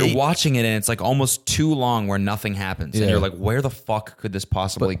 Because you're watching it and it's like almost too long where nothing happens. Yeah. And you're like, where the fuck could this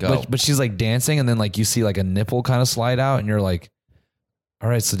possibly go? But she's like dancing and then like you see like a nipple kind of slide out and you're like, all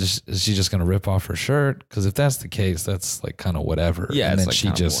right, so is she just going to rip off her shirt? Because if that's the case, that's like kind of whatever. Yeah. And then like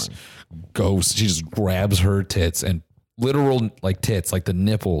she just she just grabs her tits and literal like tits, like the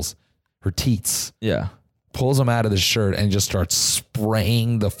nipples, her teats. Yeah. pulls them out of the shirt and just starts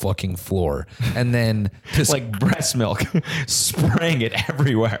spraying the fucking floor. And then like breast milk, spraying it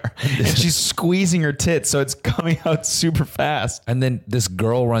everywhere. And she's squeezing her tits, so it's coming out super fast. And then this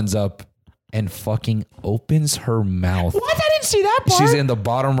girl runs up and fucking opens her mouth. What? I didn't see that part. She's in the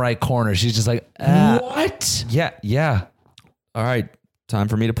bottom right corner. She's just like, what? Yeah. All right. Time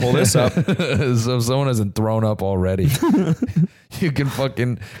for me to pull this up. So if someone hasn't thrown up already, you can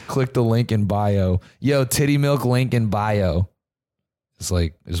fucking click the link in bio. Yo, titty milk link in bio. It's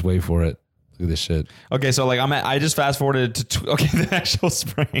like, just wait for it. Look at this shit. Okay, so like I just fast forwarded to the actual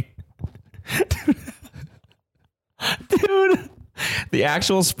spraying. Dude, the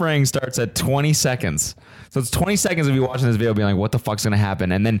actual spraying starts at 20 seconds. So it's 20 seconds of you watching this video being like, what the fuck's going to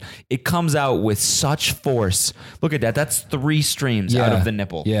happen? And then it comes out with such force. Look at that. That's 3 streams out of the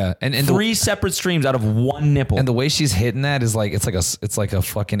nipple. Yeah. And 3 separate streams out of 1 nipple. And the way she's hitting that is like, it's like a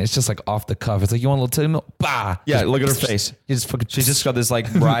fucking, it's just like off the cuff. It's like, you want a little titty milk? Bah. Yeah, look at her face. You just fucking, She's just got this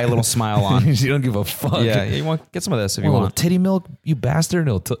like wry little smile on. she don't give a fuck. Yeah, you want get some of this if you a want. little titty milk, you bastard.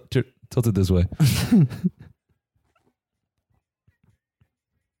 No, tilt it this way.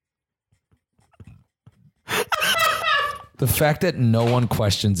 The fact that no one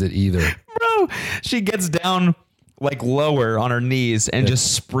questions it either. Bro, she gets down like lower on her knees and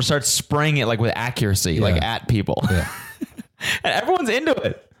just starts spraying it like with accuracy, like at people. Yeah. And everyone's into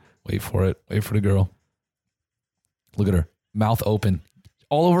it. Wait for it. Wait for the girl. Look at her. Mouth open.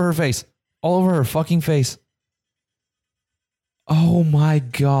 All over her face. All over her fucking face. Oh my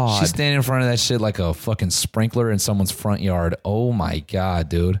God. She's standing in front of that shit like a fucking sprinkler in someone's front yard. Oh my God,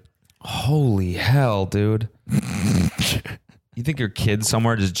 dude. Holy hell, dude. You think your kid's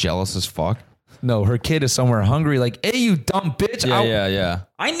somewhere just jealous as fuck? No, her kid is somewhere hungry like, hey, you dumb bitch. Yeah.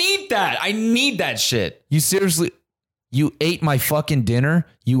 I need that. I need that shit. You seriously, you ate my fucking dinner,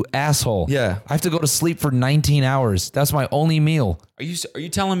 you asshole. Yeah. I have to go to sleep for 19 hours. That's my only meal. Are you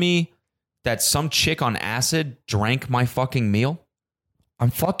telling me that some chick on acid drank my fucking meal?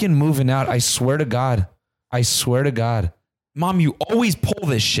 I'm fucking moving out. I swear to God. I swear to God. Mom, you always pull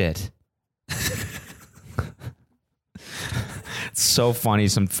this shit. It's so funny.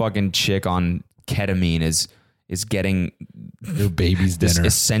 Some fucking chick on ketamine is getting your baby's dinner.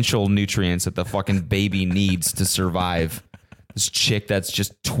 Essential nutrients that the fucking baby needs to survive. This chick that's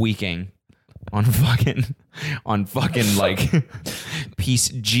just tweaking on fucking like piece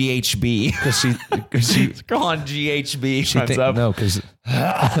GHB. Cause she go on GHB. No, because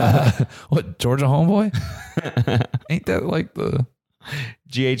what, Georgia Homeboy? Ain't that like the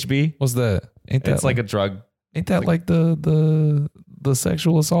GHB? What's that? Ain't that it's like a drug? Ain't that like the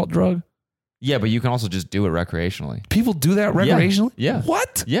sexual assault drug? Yeah, but you can also just do it recreationally. People do that recreationally? Yeah.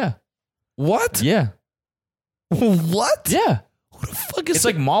 What? Yeah. What? Yeah. What? Yeah. What the fuck is It's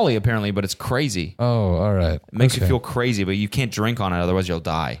like Molly apparently, but it's crazy. Oh, all right. It makes you feel crazy, but you can't drink on it, otherwise you'll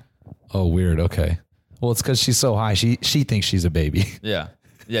die. Oh, weird. Okay. Well, it's because she's so high. She thinks she's a baby. Yeah.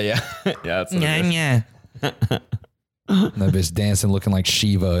 Yeah. That's what yeah. That bitch dancing, looking like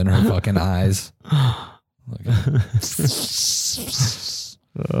Shiva in her fucking eyes.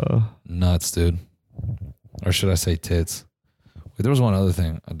 Nuts, dude. Or should I say tits? Wait, there was one other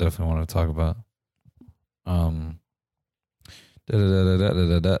thing I definitely want to talk about.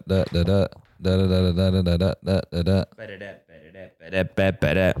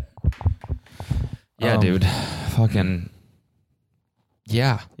 Yeah, dude. Fucking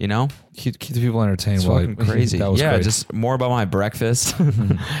yeah, you know? Keep the people entertained. It's fucking crazy. That was yeah, great. just more about my breakfast.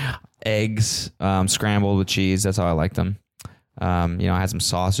 Eggs, scrambled with cheese. That's how I like them. I had some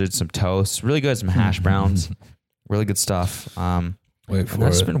sausage, some toast. Really good. Some hash browns. Really good stuff. Wait for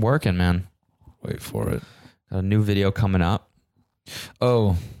that's it. been working, man. Wait for it. Got a new video coming up.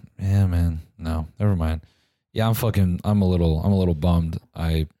 Oh, yeah, man. No, never mind. Yeah, I'm a little bummed.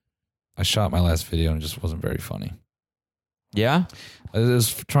 I shot my last video and it just wasn't very funny. Yeah? I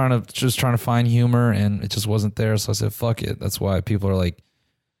was trying to find humor and it just wasn't there. So I said, fuck it. That's why people are like,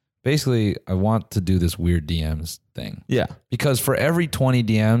 basically, I want to do this weird DMs thing. Yeah. Because for every 20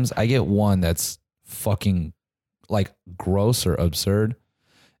 DMs, I get one that's fucking like gross or absurd.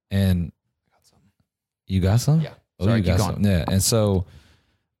 And you got some? Yeah. Oh, Sorry, you got keep some. going. Yeah. And so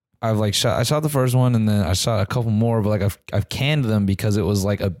I shot the first one and then I shot a couple more, but like I've canned them because it was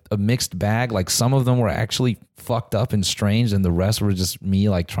like a mixed bag. Like some of them were actually fucked up and strange and the rest were just me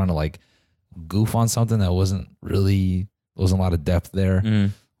like trying to like goof on something that wasn't a lot of depth there. Mm.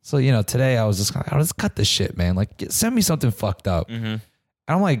 So, today I was just like, let's cut this shit, man. Like send me something fucked up. Mm-hmm.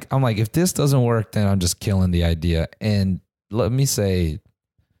 And I'm like, if this doesn't work, then I'm just killing the idea. And let me say,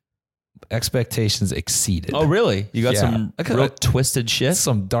 expectations exceeded. Oh, really? You got some real twisted shit?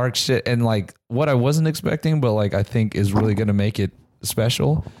 Some dark shit. And like what I wasn't expecting, but like I think is really going to make it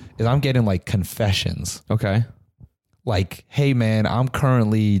special is I'm getting like confessions. Okay. Like, hey man, I'm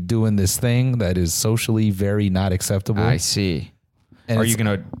currently doing this thing that is socially very not acceptable. I see. And are you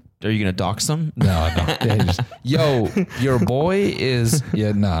gonna dox them? No. Yo, your boy is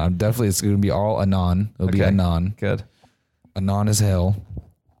definitely it's gonna be all anon. It'll be anon. Good. Anon as hell.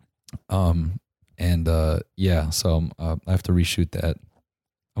 So I have to reshoot that.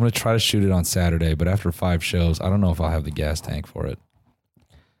 I'm gonna try to shoot it on Saturday, but after 5 shows, I don't know if I'll have the gas tank for it.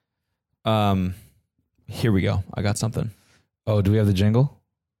 Here we go. I got something. Oh, do we have the jingle?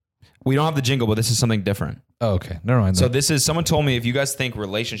 We don't have the jingle, but this is something different. Oh, okay. Never mind. So this is, someone told me if you guys think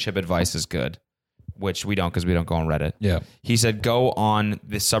relationship advice is good, which we don't because we don't go on Reddit. Yeah. He said go on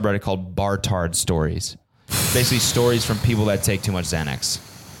this subreddit called Bartard Stories. Basically stories from people that take too much Xanax.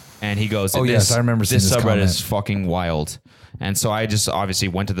 And he goes, yes, I remember seeing this subreddit comment. is fucking wild. And so I just obviously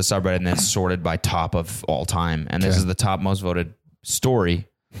went to the subreddit and then sorted by top of all time. And this is the top most voted story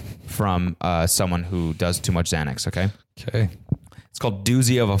from someone who does too much Xanax, okay? Okay. It's called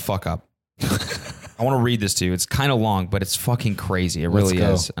Doozy of a Fuck Up. I want to read this to you. It's kind of long, but it's fucking crazy. It really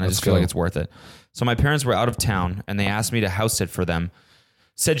is. And I just feel like it's worth it. So my parents were out of town and they asked me to house sit for them.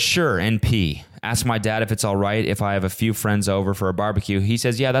 Said, sure, NP. Asked my dad if it's all right if I have a few friends over for a barbecue. He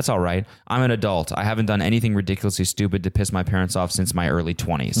says, yeah, that's all right. I'm an adult. I haven't done anything ridiculously stupid to piss my parents off since my early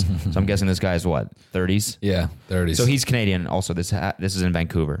 20s. So I'm guessing this guy is what, 30s? Yeah, 30s. So he's Canadian. Also, this is in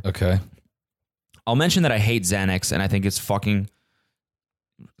Vancouver. Okay. I'll mention that I hate Xanax and I think it's fucking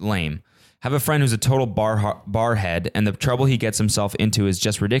lame. Have a friend who's a total bar head, and the trouble he gets himself into is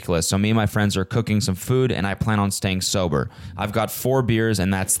just ridiculous. So me and my friends are cooking some food, and I plan on staying sober. I've got 4 beers,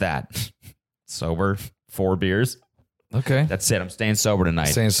 and that's that. Sober, 4 beers. Okay. That's it. I'm staying sober tonight.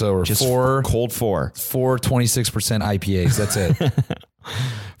 Staying sober. Just 4 cold 4. 4 26% IPAs. That's it.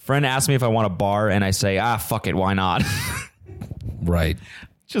 Friend asked me if I want a bar, and I say, fuck it, why not? Right.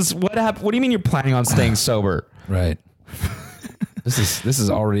 Just what happened? What do you mean you're planning on staying sober? Right. This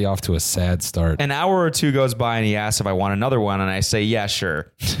is already off to a sad start. An hour or 2 goes by and he asks if I want another one, and I say, yeah,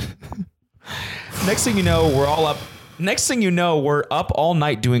 sure. Next thing you know, we're up all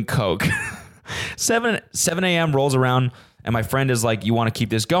night doing coke. 7 a.m. rolls around and my friend is like, you want to keep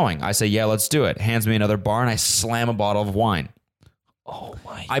this going? I say, yeah, let's do it. Hands me another bar and I slam a bottle of wine. Oh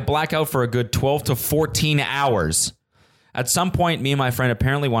my. I black out for a good 12 to 14 hours. At some point, me and my friend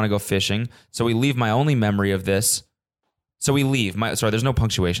apparently want to go fishing, so we leave. My only memory of this... So we leave. There's no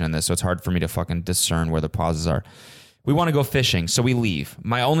punctuation in this, so it's hard for me to fucking discern where the pauses are. We want to go fishing, so we leave.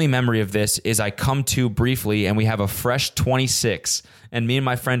 My only memory of this is I come to briefly, and we have a fresh 26, and me and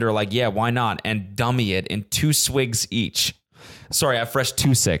my friend are like, yeah, why not? And dummy it in 2 swigs each. Sorry, I fresh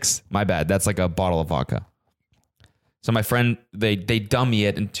 2.6. My bad. That's like a bottle of vodka. So my friend, they dummy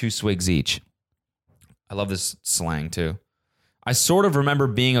it in 2 swigs each. I love this slang, too. I sort of remember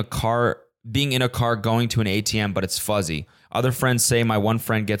being in a car going to an ATM, but it's fuzzy. Other friends say my one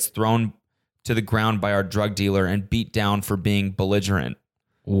friend gets thrown to the ground by our drug dealer and beat down for being belligerent.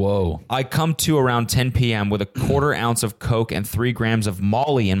 Whoa. I come to around 10 p.m. with a 1/4 ounce of coke and 3 grams of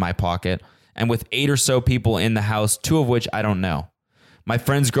Molly in my pocket, and with 8 or so people in the house, 2 of which I don't know. My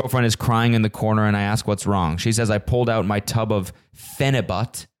friend's girlfriend is crying in the corner, and I ask what's wrong. She says I pulled out my tub of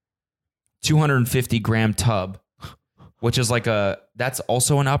Phenibut, 250-gram tub, which is like that's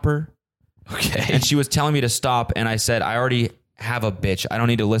also an upper. Okay. And she was telling me to stop, and I said, I already have a bitch. I don't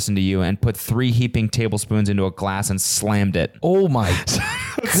need to listen to you, and put 3 heaping tablespoons into a glass and slammed it. Oh my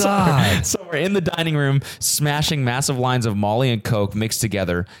God. So we're in the dining room, smashing massive lines of Molly and Coke mixed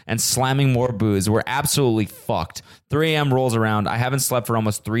together and slamming more booze. We're absolutely fucked. 3 a.m. rolls around. I haven't slept for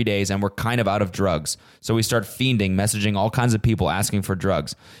almost 3 days, and we're kind of out of drugs. So we start fiending, messaging all kinds of people asking for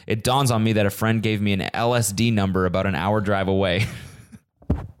drugs. It dawns on me that a friend gave me an LSD number about an hour drive away.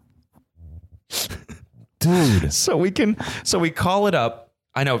 Dude. So we call it up.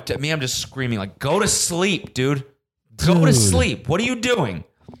 I know, to me, I'm just screaming like, go to sleep, dude. Go to sleep. What are you doing?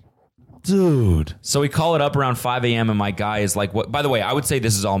 Dude. So we call it up around 5 a.m. and my guy is like, what? By the way, I would say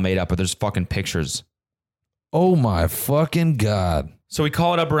this is all made up, but there's fucking pictures. Oh my fucking God. So we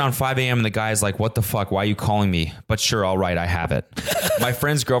call it up around 5 a.m. and the guy is like, what the fuck? Why are you calling me? But sure, all right, I have it. My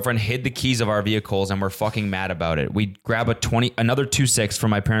friend's girlfriend hid the keys of our vehicles and we're fucking mad about it. We grab another 2.6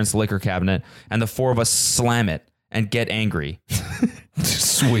 from my parents' liquor cabinet and the 4 of us slam it and get angry.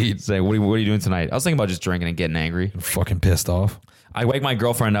 Sweet. Say, what are you doing tonight? I was thinking about just drinking and getting angry. Fucking pissed off. I wake my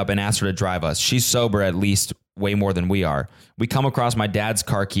girlfriend up and ask her to drive us. She's sober at least way more than we are. We come across my dad's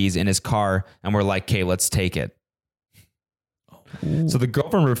car keys in his car and we're like, okay, let's take it. So the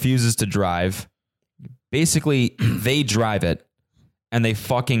girlfriend refuses to drive. Basically, they drive it and they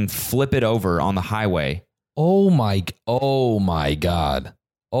fucking flip it over on the highway. Oh my God.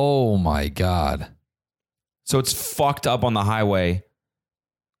 Oh my God. So it's fucked up on the highway.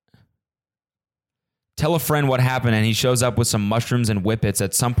 Tell a friend what happened, and he shows up with some mushrooms and whippets.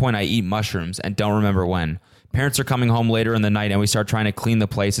 At some point, I eat mushrooms and don't remember when. Parents are coming home later in the night, and we start trying to clean the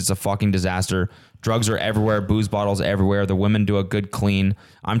place. It's a fucking disaster. Drugs are everywhere, booze bottles everywhere. The women do a good clean.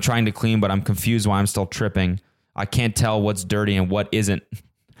 I'm trying to clean, but I'm confused why I'm still tripping. I can't tell what's dirty and what isn't.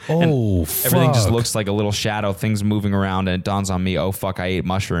 Oh, fuck. Everything just looks like a little shadow, things moving around, and it dawns on me, oh, fuck, I ate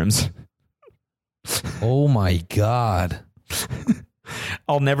mushrooms. Oh, my God.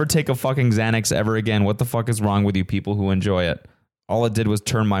 I'll never take a fucking Xanax ever again. What the fuck is wrong with you people who enjoy it? All it did was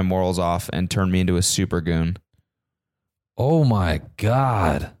turn my morals off and turn me into a super goon. Oh, my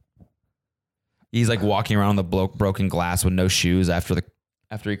God. He's like walking around the broken glass with no shoes after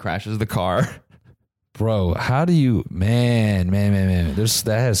he crashes the car. Bro, how do you... Man. That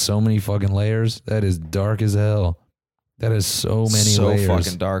has so many fucking layers. That is dark as hell. That is so many layers. So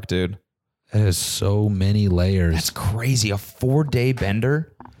fucking dark, dude. That has so many layers. That's crazy. A 4-day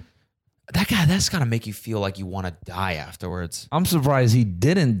bender? That's got to make you feel like you want to die afterwards. I'm surprised he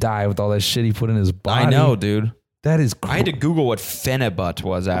didn't die with all that shit he put in his body. I know, dude. That is I had to Google what phenibut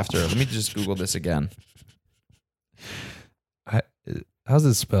was after. Let me just Google this again. How's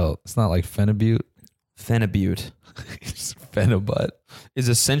it spelled? It's not like phenibut. Phenibut. It's phenibut. Is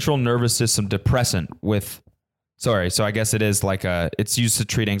a central nervous system depressant with... Sorry, so I guess it is like it's used to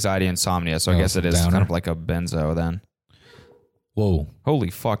treat anxiety and insomnia, so I guess it is downer. kind of like a benzo then. Whoa.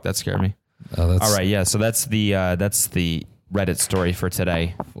 Holy fuck, that scared me. All right, yeah, so that's the Reddit story for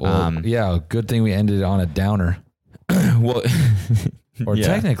today. Well, yeah, good thing we ended on a downer. Well, or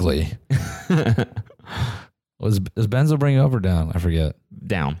technically. Does benzo bring you up or down? I forget.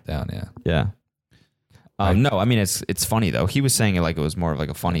 Down. Down, yeah. Yeah. No, I mean, it's funny though. He was saying it like it was more of like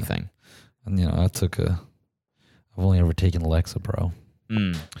a funny thing. And, I've only ever taken Lexapro.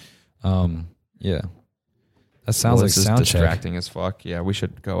 Yeah. That sounds like sound check. Distracting as fuck. Yeah, we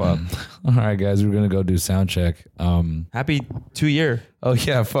should go up. All right, guys, we're gonna go do sound check. Happy 2-year. Oh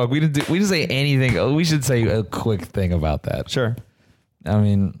yeah, fuck. We didn't say anything. Oh, we should say a quick thing about that. Sure. I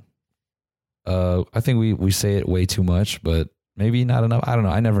mean, I think we say it way too much, but maybe not enough. I don't know.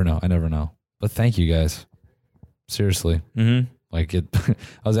 I never know. But thank you guys. Seriously. Mm-hmm. Like it.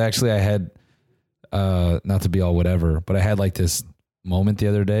 I had. Not to be all whatever, but I had like this moment the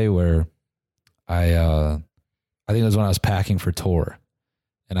other day where I think it was when I was packing for tour,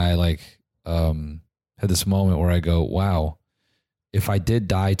 and I had this moment where I go, wow, if I did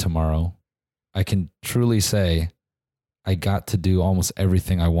die tomorrow, I can truly say I got to do almost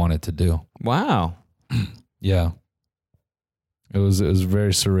everything I wanted to do. Wow. Yeah. It was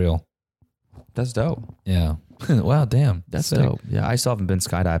very surreal. That's dope. Yeah. Wow, damn. That's dope. Yeah, I still haven't been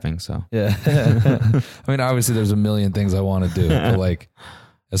skydiving, so. Yeah. I mean, obviously there's a million things I want to do, but like,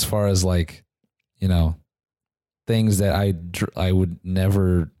 as far as like, things that I would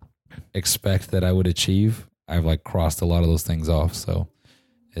never expect that I would achieve, I've like crossed a lot of those things off. So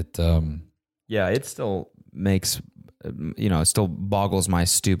it, yeah, it still makes, it still boggles my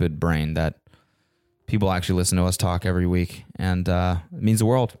stupid brain that people actually listen to us talk every week, and it means the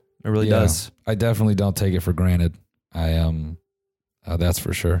world. It really does. I definitely don't take it for granted. That's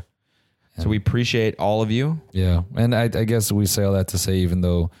for sure. So we appreciate all of you. Yeah. And I guess we say all that to say, even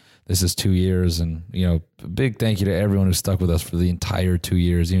though this is 2 years, and, big thank you to everyone who stuck with us for the entire 2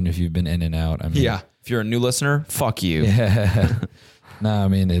 years, even if you've been in and out. I mean, yeah. If you're a new listener, fuck you. Yeah. No, I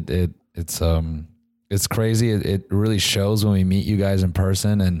mean, it's crazy. It really shows when we meet you guys in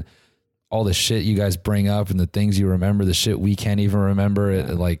person, and all the shit you guys bring up and the things you remember, the shit we can't even remember.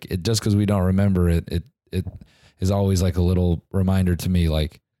 It just because we don't remember it is always like a little reminder to me,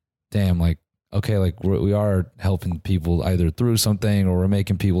 like, damn, like, okay, like we are helping people either through something, or we're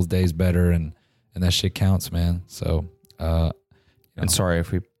making people's days better, and that shit counts, man. So, and sorry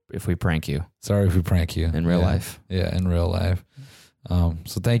if we prank you. Sorry if we prank you in real life. Yeah, in real life.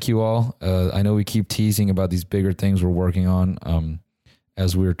 So thank you all. I know we keep teasing about these bigger things we're working on.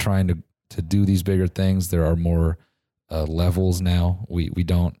 As we're trying to do these bigger things, there are more levels now. We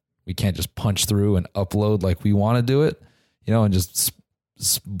can't just punch through and upload like we want to do it, and just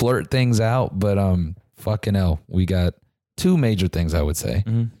blurt things out. But fucking hell, we got 2 major things, I would say,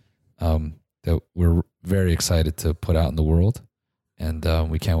 that we're very excited to put out in the world, and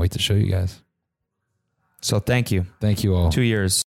we can't wait to show you guys. So thank you. Thank you all. 2 years.